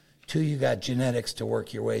of them. 2, you got genetics to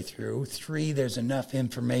work your way through. 3, there's enough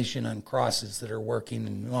information on crosses that are working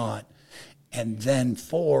and not. And then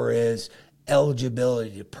 4 is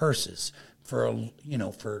eligibility to purses for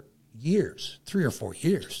years, 3 or 4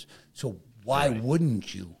 years. So why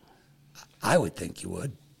wouldn't you? I would think you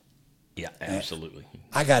would. Yeah, absolutely.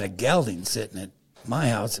 I got a gelding sitting at my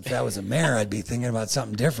house. If that was a mare, I'd be thinking about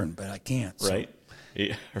something different, but I can't. So. Right.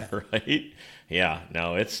 Yeah. Right. Yeah.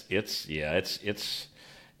 No, it's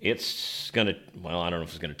gonna. Well, I don't know if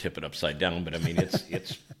it's gonna tip it upside down, but I mean,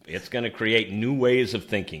 it's gonna create new ways of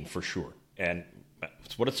thinking for sure, and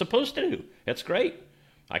it's what it's supposed to do. It's great.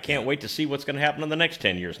 I can't wait to see what's going to happen in the next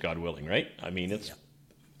 10 years, God willing. Right. I mean,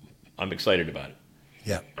 I'm excited about it.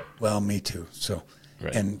 Yeah. Well, me too. So,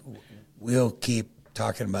 and we'll keep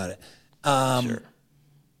talking about it. Sure.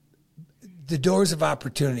 The doors of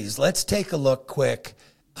opportunities. Let's take a look quick.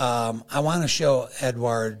 I want to show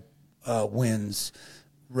Edward Wynn's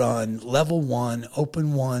run, level 1,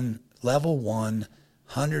 open 1, level 1,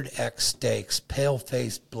 100X stakes, pale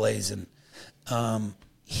face blazing.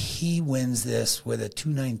 He wins this with a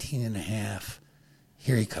 219.5.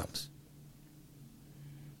 Here he comes.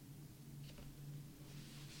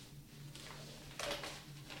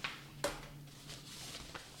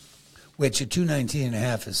 Which a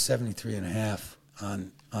 219.5 is 73.5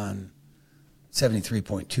 on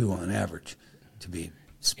 73.2 on average, to be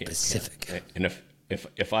specific. Yeah. And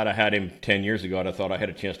if I'd have had him 10 years ago, I'd have thought I had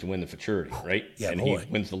a chance to win the futurity, right? Yeah, and he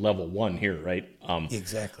wins the level 1 here, right?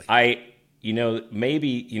 Exactly.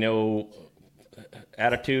 Maybe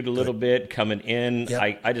attitude a little bit coming in.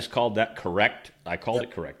 Yep. I just called that correct. I called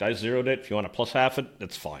it correct. I zeroed it. If you want to plus half it,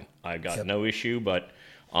 that's fine. I got no issue, but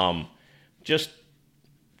just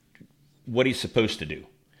what he's supposed to do.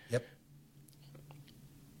 Yep.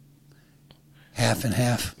 Half and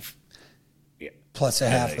half. Yeah. Plus a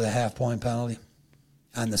half with a half-point penalty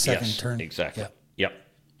on the second turn. Exactly. Yep.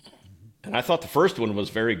 And I thought the first one was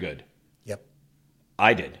very good. Yep.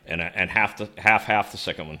 I did, and half the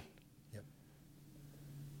second one. Yep.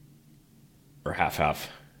 Or half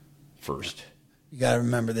first. You got to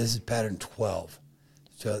remember this is pattern 12,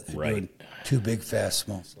 so doing 2 big, fast,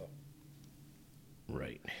 small, slow.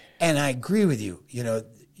 Right. And I agree with you.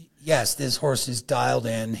 Yes, this horse is dialed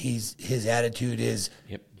in. His attitude is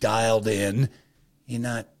dialed in.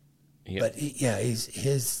 But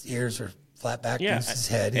his ears are flat back against his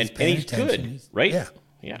head. And he's good, right?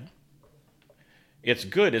 Yeah. It's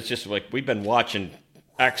good. It's just like we've been watching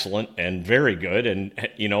excellent and very good, and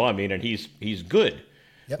and he's good.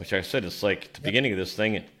 Yep. Which I said it's like at the beginning of this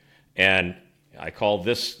thing, and I call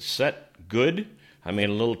this set good. I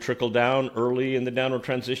mean, a little trickle down early in the downward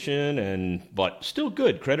transition, but still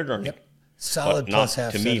good. Credit earning. Yep. Solid but plus not,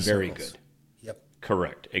 half. To me, very good. Yep.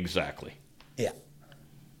 Correct. Exactly. Yeah.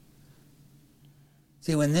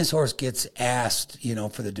 See, when this horse gets asked,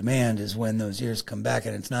 for the demand is when those ears come back,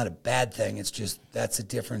 and it's not a bad thing. It's just that's a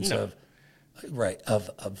difference of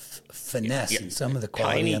finesse and some of the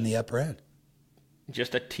quality on the upper end.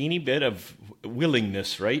 Just a teeny bit of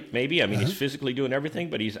willingness, right? Maybe. I mean, he's physically doing everything,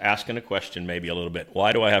 but he's asking a question maybe a little bit.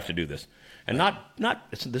 Why do I have to do this? And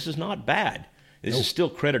this is not bad. This is still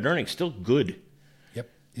credit earning, still good. Yep,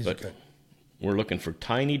 these are good. We're looking for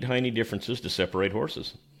tiny, tiny differences to separate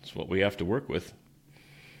horses. That's what we have to work with.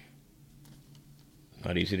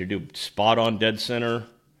 Not easy to do. Spot on dead center.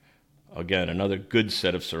 Again, another good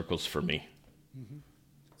set of circles for me. Mm-hmm.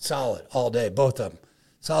 Solid all day, both of them.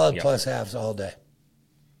 Solid plus halves all day.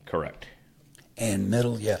 Correct. And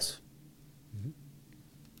middle, yes. Mm-hmm.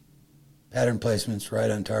 Pattern placements right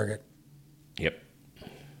on target. Yep.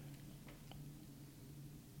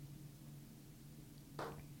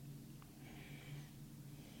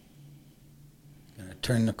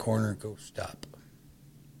 turn the corner, go stop.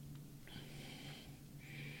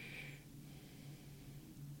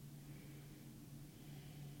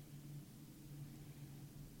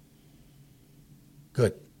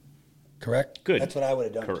 Good. Correct? Good. That's what I would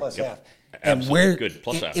have done, Correct. plus Yep. half. Absolutely. Good.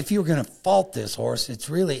 Plus half. If you were going to fault this horse, it's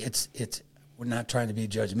really, we're not trying to be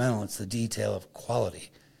judgmental. It's the detail of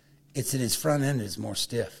quality. It's that his front end is more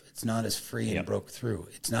stiff. It's not as free and broke through.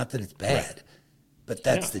 It's not that it's bad, but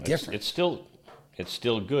that's the difference. It's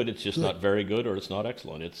still good. It's just not very good, or it's not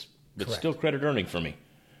excellent. It's still credit earning for me.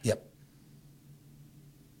 Yep.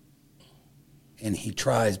 And he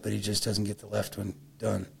tries, but he just doesn't get the left one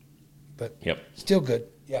done. But still good.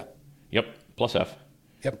 Yeah. Yep. Plus half.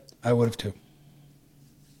 Yep. I would have too.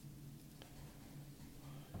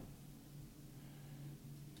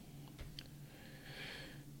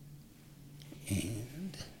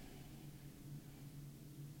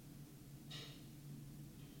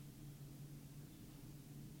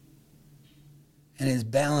 And his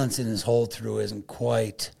balance and his hold through isn't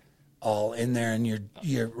quite all in there. And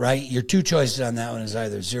you're right. Your two choices on that one is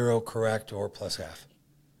either 0, correct, or plus half.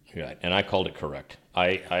 Right, and I called it correct.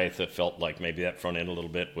 I felt like maybe that front end a little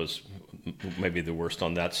bit was maybe the worst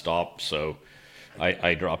on that stop, so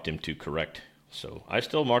I dropped him to correct. So I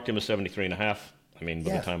still marked him a 73.5. I mean,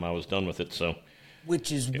 by the time I was done with it, so.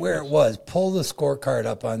 Which is where it was. Pull the scorecard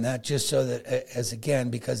up on that just so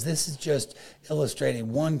that, because this is just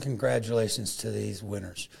illustrating, one, congratulations to these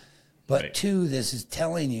winners. But two, this is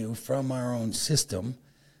telling you from our own system,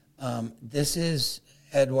 this is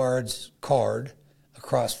Edouard's card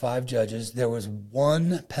across 5 judges. There was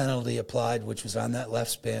one penalty applied, which was on that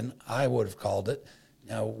left spin. I would have called it.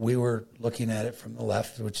 Now, we were looking at it from the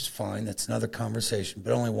left, which is fine. That's another conversation,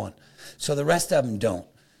 but only one. So the rest of them don't.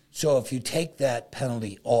 So if you take that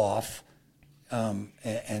penalty off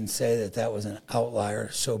and say that was an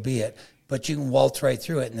outlier, so be it. But you can waltz right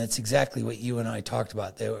through it, and that's exactly what you and I talked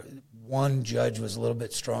about. One judge was a little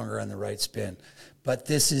bit stronger on the right spin. But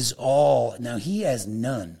this is all – now, he has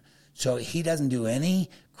none. So he doesn't do any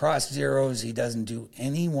cross zeros. He doesn't do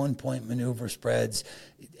any one-point maneuver spreads.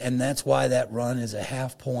 And that's why that run is a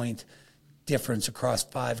half-point difference across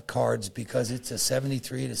 5 cards, because it's a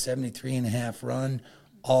 73 to 73.5 run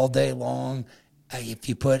all day long. If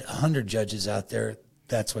you put 100 judges out there,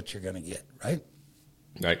 that's what you're going to get, right?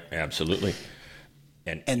 Right, absolutely.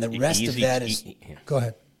 And the rest of that is – go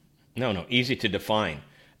ahead. No, easy to define.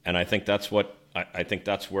 And I think that's what – I think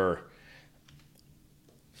that's where –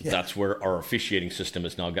 that's where our officiating system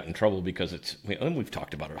has now gotten in trouble, because and we've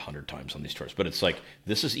talked about it 100 times on these tours, but it's like,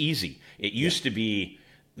 this is easy. It used to be,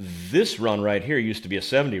 this run right here used to be a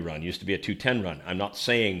 70 run, used to be a 210 run. I'm not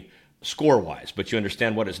saying score-wise, but you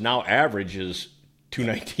understand what is now average is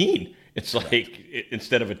 219. It's like,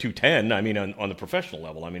 instead of a 210, I mean, on the professional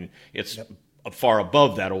level, I mean, it's far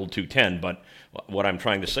above that old 210, but what I'm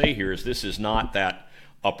trying to say here is this is not that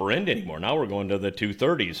upper end anymore. Now we're going to the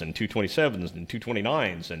 230s and 227s and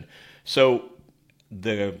 229s. And so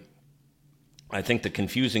I think the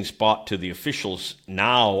confusing spot to the officials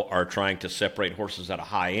now are trying to separate horses at a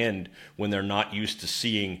high end when they're not used to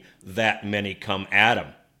seeing that many come at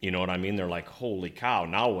them. You know what I mean? They're like, holy cow,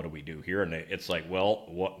 now what do we do here? And it's like, well,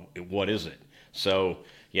 what is it? So,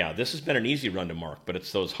 yeah, this has been an easy run to mark, but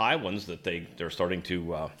it's those high ones that they're starting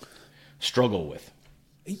to struggle with.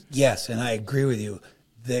 Yes, and I agree with you.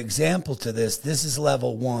 The example to this is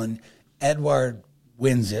level 1. Edouard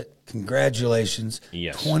wins it. Congratulations.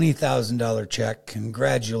 Yes. $20,000 check.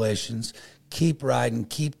 Congratulations. Keep riding.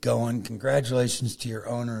 Keep going. Congratulations to your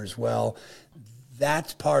owner as well.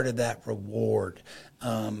 That's part of that reward.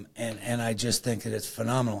 And I just think that it's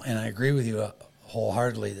phenomenal. And I agree with you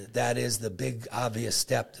wholeheartedly that is the big obvious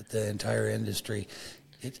step that the entire industry,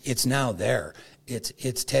 it's now there.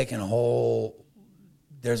 It's taken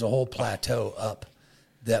there's a whole plateau up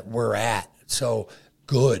that we're at. So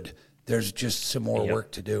good. There's just some more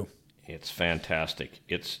work to do. It's fantastic.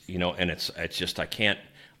 It's, and it's just,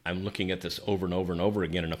 I'm looking at this over and over and over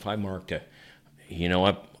again. And if I marked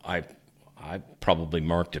I probably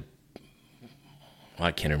marked it.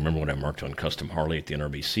 I can't remember what I marked on Custom Harley at the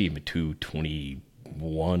NRBC, but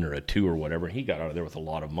 221 or a 2 or whatever. He got out of there with a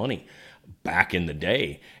lot of money back in the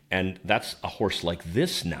day. And that's a horse like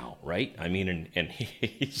this now, right? I mean, and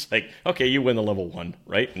he's like, okay, you win the level 1,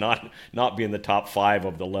 right? Not be in the top 5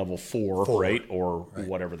 of the level 4, right? Or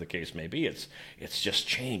whatever the case may be. It's just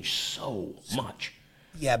changed so much.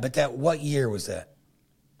 Yeah, but what year was that?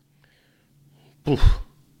 Oof.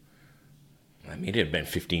 I mean, it had been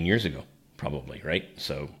 15 years ago, probably, right?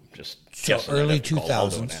 So just early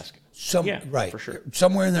 2000s. Right. For sure.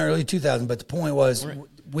 Somewhere in the early 2000s. But the point was,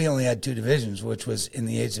 we only had two divisions, which was in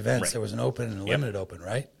the age events. Right. There was an open and a limited open,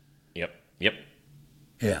 right? Yep.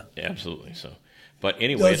 Yeah. Absolutely. So, but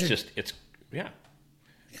anyway,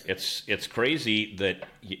 it's crazy that,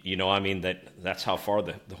 that's how far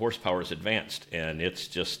the horsepower has advanced. And it's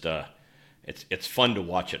just, it's fun to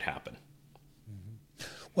watch it happen.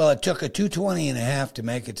 Well, it took a 220.5 to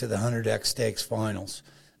make it to the 100X Stakes finals,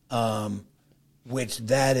 which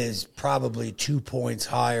that is probably 2 points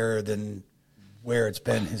higher than where it's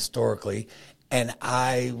been historically. And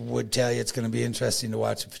I would tell you it's going to be interesting to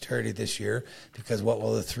watch the futurity this year, because what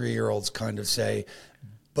will the 3-year-olds kind of say?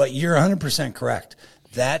 But you're 100% correct.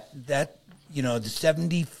 That the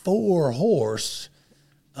 74 horse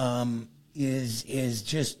is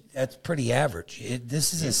just, that's pretty average.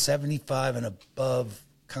 This is a 75 and above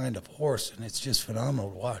kind of horse, and it's just phenomenal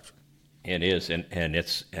to watch. It is, and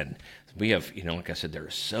we have, like I said, there are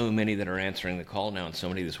so many that are answering the call now, and so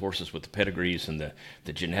many of these horses with the pedigrees and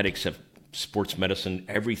the genetics of sports medicine,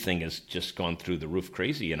 everything has just gone through the roof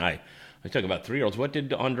crazy. And I talk about 3-year-olds. What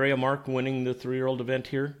did Andrea Mark winning the 3-year-old event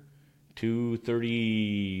here?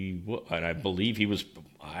 230, and I believe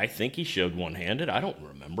I think he showed one-handed. I don't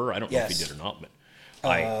remember. I don't know if he did or not, but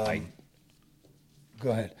I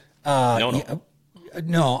go ahead.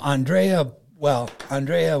 No, Andrea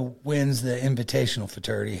wins the Invitational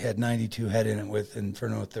Futurity, had 92 head in it with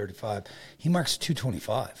Inferno 35. He marks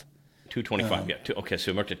 225. 225, okay,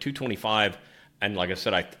 so he marked at 225, and like I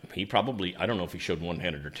said, he probably, I don't know if he showed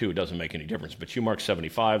one-handed or two, it doesn't make any difference, but you mark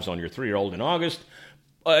 75s on your 3-year-old in August,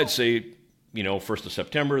 I'd say, 1st of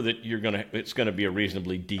September, that it's gonna be a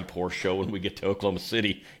reasonably deep horse show when we get to Oklahoma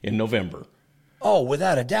City in November. Oh,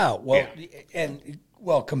 without a doubt.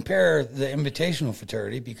 Well, compare the Invitational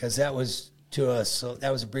Futurity, because that was that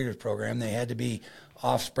was a breeder's program. They had to be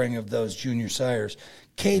offspring of those junior sires.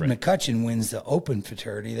 Cade McCutcheon wins the Open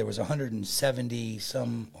Futurity. There was 170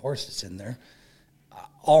 some horses in there.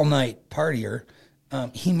 All night partier.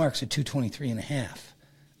 He marks a 223.5.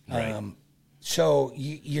 Right. So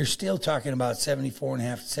you're still talking about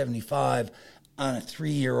 74.5 to 75 on a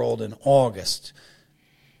 3-year-old in August.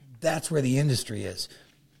 That's where the industry is.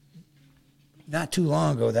 Not too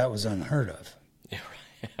long ago, that was unheard of. Yeah,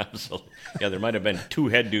 absolutely. Yeah, there might have been 2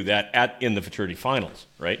 head do that in the futurity finals,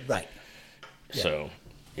 right? Right. Yeah. So,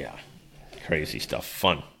 yeah, crazy stuff,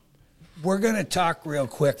 fun. We're going to talk real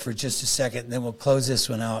quick for just a second, and then we'll close this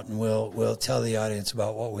one out, and we'll tell the audience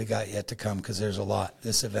about what we got yet to come, because there's a lot.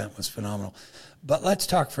 This event was phenomenal. But let's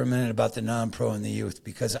talk for a minute about the non-pro and the youth,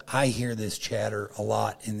 because I hear this chatter a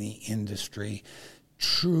lot in the industry,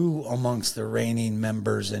 true amongst the Reining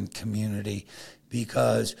members and community,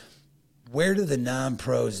 because where do the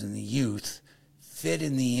non-pros and the youth fit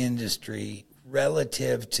in the industry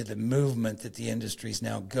relative to the movement that the industry is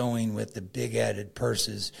now going with, the big added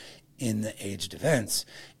purses in the aged events?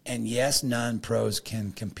 And yes, non-pros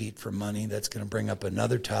can compete for money. That's going to bring up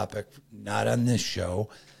another topic, not on this show,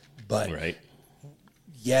 but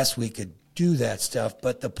yes, we could do that stuff.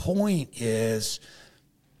 But the point is,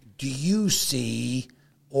 do you see,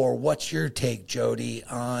 or what's your take, Jody,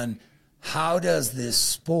 on how does this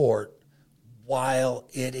sport, while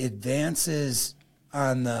it advances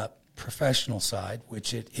on the professional side,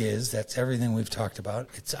 which it is, that's everything we've talked about,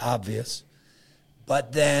 it's obvious,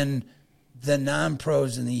 but then the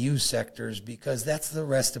non-pros and the youth sectors, because that's the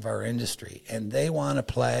rest of our industry, and they want to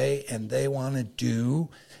play, and they want to do,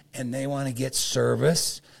 and they want to get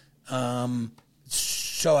service.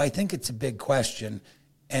 So I think it's a big question.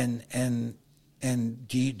 And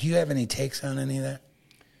do you have any takes on any of that?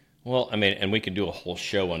 Well, I mean, and we could do a whole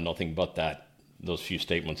show on nothing but those few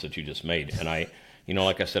statements that you just made. And I,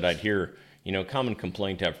 like I said, I'd hear, common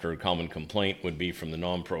complaint after common complaint would be from the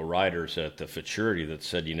non-pro riders at the futurity that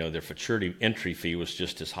said, their futurity entry fee was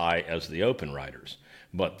just as high as the open riders,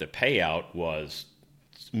 but the payout was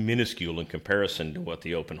minuscule in comparison to what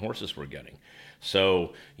the open horses were getting.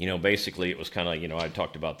 So, basically it was kind of, I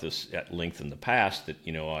talked about this at length in the past, that,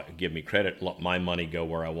 give me credit, let my money go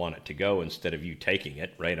where I want it to go instead of you taking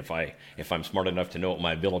it, right? If I'm smart enough to know what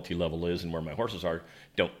my ability level is and where my horses are,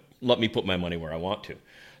 don't let me put my money where I want to.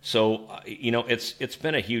 So, it's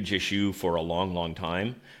been a huge issue for a long, long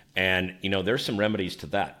time. And, there's some remedies to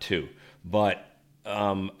that too. But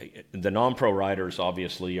the non-pro riders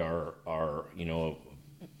obviously are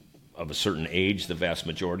of a certain age, the vast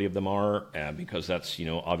majority of them are, because that's,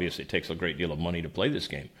 obviously it takes a great deal of money to play this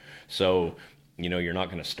game. So, you're not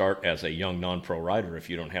going to start as a young non-pro rider if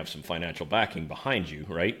you don't have some financial backing behind you,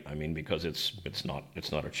 right? I mean, because it's not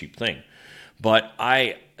a cheap thing. But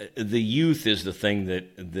the youth is the thing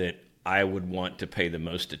that I would want to pay the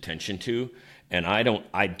most attention to, and I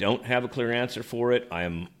don't have a clear answer for it.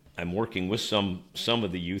 I'm working with some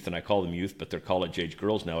of the youth, and I call them youth, but they're college-age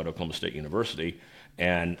girls now at Oklahoma State University,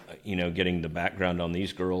 and getting the background on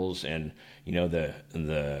these girls, and the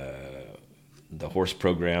horse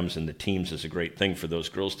programs and the teams is a great thing for those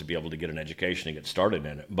girls to be able to get an education and get started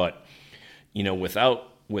in it. But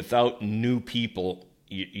without new people,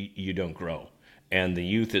 you don't grow, and the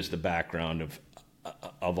youth is the background of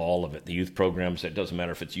all of it. The youth programs, it doesn't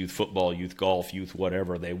matter if it's youth football, youth golf, youth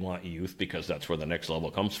whatever, they want youth because that's where the next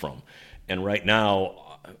level comes from. And right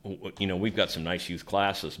now, we've got some nice youth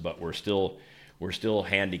classes, but we're still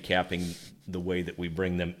handicapping the way that we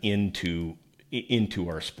bring them into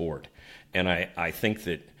our sport. And I think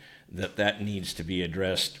that needs to be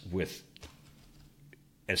addressed with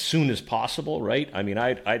as soon as possible, right? I mean,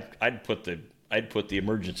 I'd put the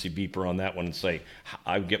emergency beeper on that one and say,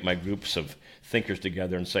 I'd get my groups of thinkers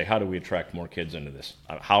together and say, how do we attract more kids into this?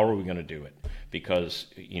 How are we going to do it? Because,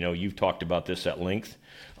 you've talked about this at length,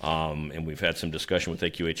 and we've had some discussion with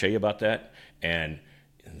AQHA about that, and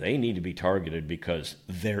they need to be targeted because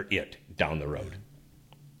they're it down the road.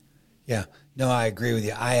 Yeah, no, I agree with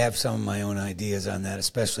you. I have some of my own ideas on that,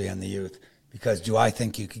 especially on the youth, because do I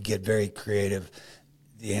think you could get very creative?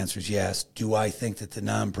 The answer is yes. Do I think that the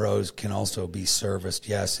non-pros can also be serviced?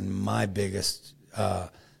 Yes, and my biggest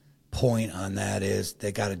point on that is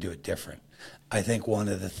they got to do it different. I think one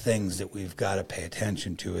of the things that we've got to pay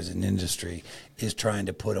attention to as an industry is trying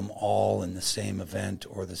to put them all in the same event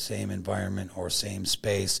or the same environment or same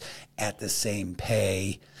space at the same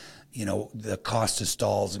pay. The cost of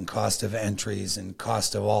stalls and cost of entries and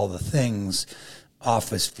cost of all the things,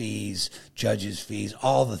 office fees, judges' fees,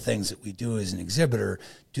 all the things that we do as an exhibitor,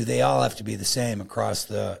 do they all have to be the same across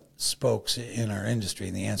the spokes in our industry?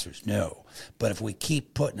 And the answer is no. But if we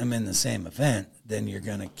keep putting them in the same event, then you're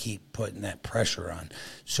going to keep putting that pressure on.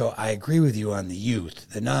 So I agree with you on the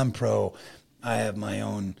youth. The non-pro, I have my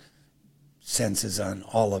own senses on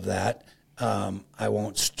all of that. I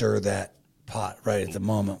won't stir that pot right at the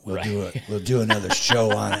moment. We'll do another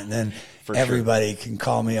show on it, and then everybody can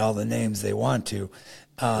call me all the names they want to.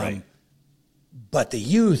 But the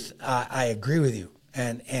youth, I agree with you,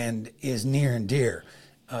 and is near and dear.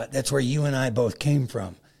 That's where you and I both came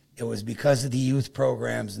from. It was because of the youth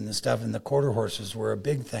programs and the stuff, and the quarter horses were a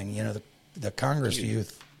big thing. The Congress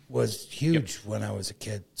youth was huge when I was a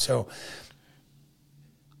kid. So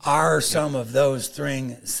are some of those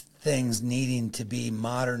things needing to be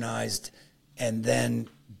modernized and then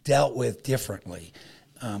dealt with differently?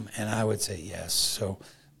 And I would say yes. So,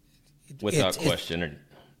 without question,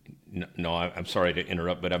 no, I'm sorry to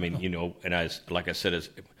interrupt, but I mean, and like I said, as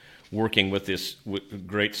working with this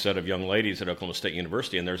great set of young ladies at Oklahoma State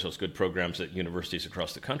University, and there's those good programs at universities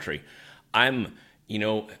across the country. I'm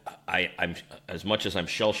as much as I'm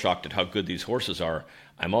shell shocked at how good these horses are,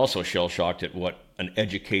 I'm also shell shocked at what an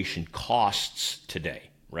education costs today,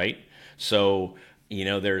 right? So,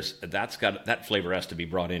 that flavor has to be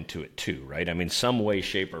brought into it too, right? I mean, some way,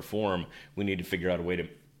 shape, or form, we need to figure out a way to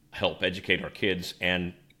help educate our kids.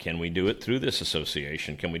 And can we do it through this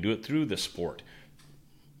association? Can we do it through the sport?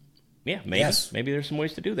 Yeah, maybe. Yes. Maybe there's some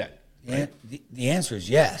ways to do that. Right? The answer is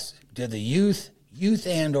yes. Do the youth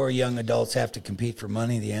and or young adults have to compete for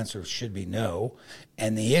money? The answer should be no.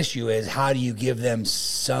 And the issue is, how do you give them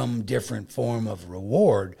some different form of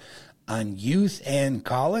reward? On youth and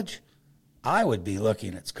college, I would be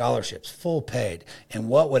looking at scholarships, full paid. And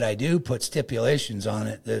what would I do? Put stipulations on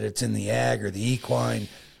it that it's in the ag or the equine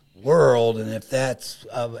world. And if that's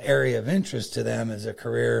an area of interest to them as a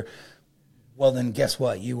career, well, then guess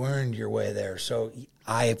what? You earned your way there. So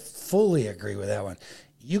I fully agree with that one.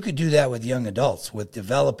 You could do that with young adults, with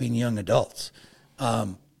developing young adults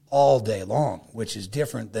all day long, which is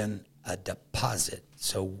different than a deposit.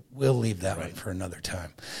 So we'll leave that one for another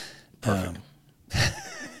time. Perfect.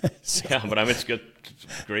 Yeah, but I mean, it's good.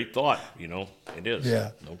 It's a great thought. It is. Yeah,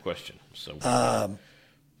 no question. So,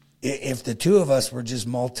 if the two of us were just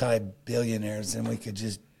multi-billionaires, then we could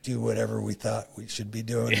just do whatever we thought we should be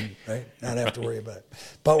doing, right? Not have to worry about it.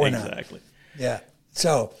 But we're not. Exactly. Yeah.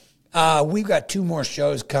 So we've got 2 more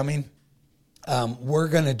shows coming. We're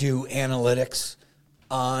going to do analytics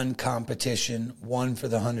on competition, one for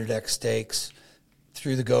the 100X stakes,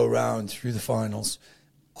 through the go-round, through the finals.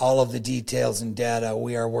 All of the details and data.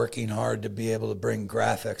 We are working hard to be able to bring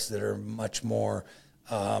graphics that are much more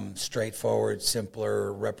straightforward,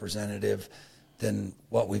 simpler, representative than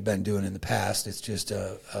what we've been doing in the past. It's just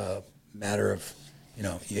a matter of,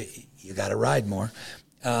 you got to ride more.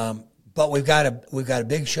 But we've got a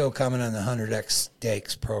big show coming on the 100X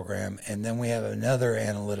Stakes program, and then we have another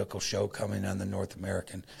analytical show coming on the North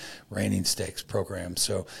American Reining Stakes program.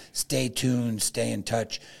 So stay tuned, stay in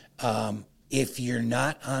touch. If you're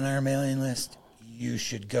not on our mailing list, you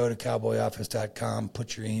should go to cowboyoffice.com,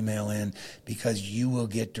 put your email in, because you will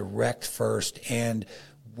get direct first. And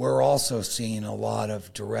we're also seeing a lot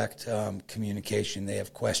of direct communication. They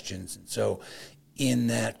have questions, and so in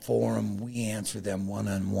that forum, we answer them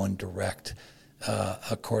one-on-one direct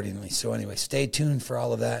accordingly. So anyway, stay tuned for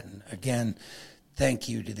all of that. And again, thank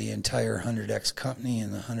you to the entire 100X company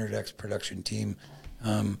and the 100X production team.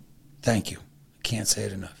 Thank you. I can't say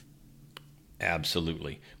it enough.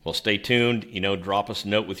 Absolutely. Well, stay tuned. Drop us a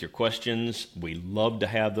note with your questions. We love to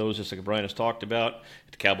have those, just like Brian has talked about,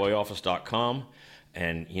 at cowboyoffice.com.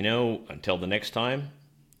 And, until the next time,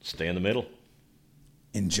 stay in the middle.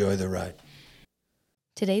 Enjoy the ride.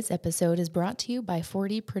 Today's episode is brought to you by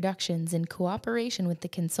 4D Productions in cooperation with the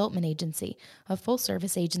Consultment Agency, a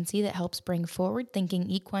full-service agency that helps bring forward-thinking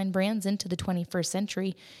equine brands into the 21st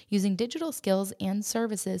century using digital skills and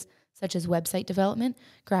services such as website development,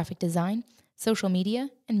 graphic design, social media,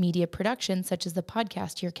 and media production such as the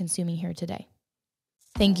podcast you're consuming here today.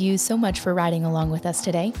 Thank you so much for riding along with us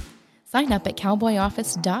today. Sign up at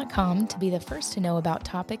cowboyoffice.com to be the first to know about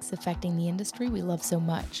topics affecting the industry we love so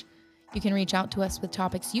much. You can reach out to us with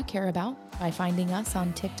topics you care about by finding us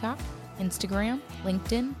on TikTok, Instagram,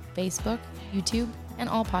 LinkedIn, Facebook, YouTube, and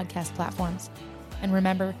all podcast platforms. And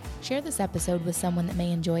remember, share this episode with someone that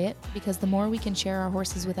may enjoy it, because the more we can share our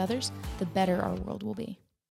horses with others, the better our world will be.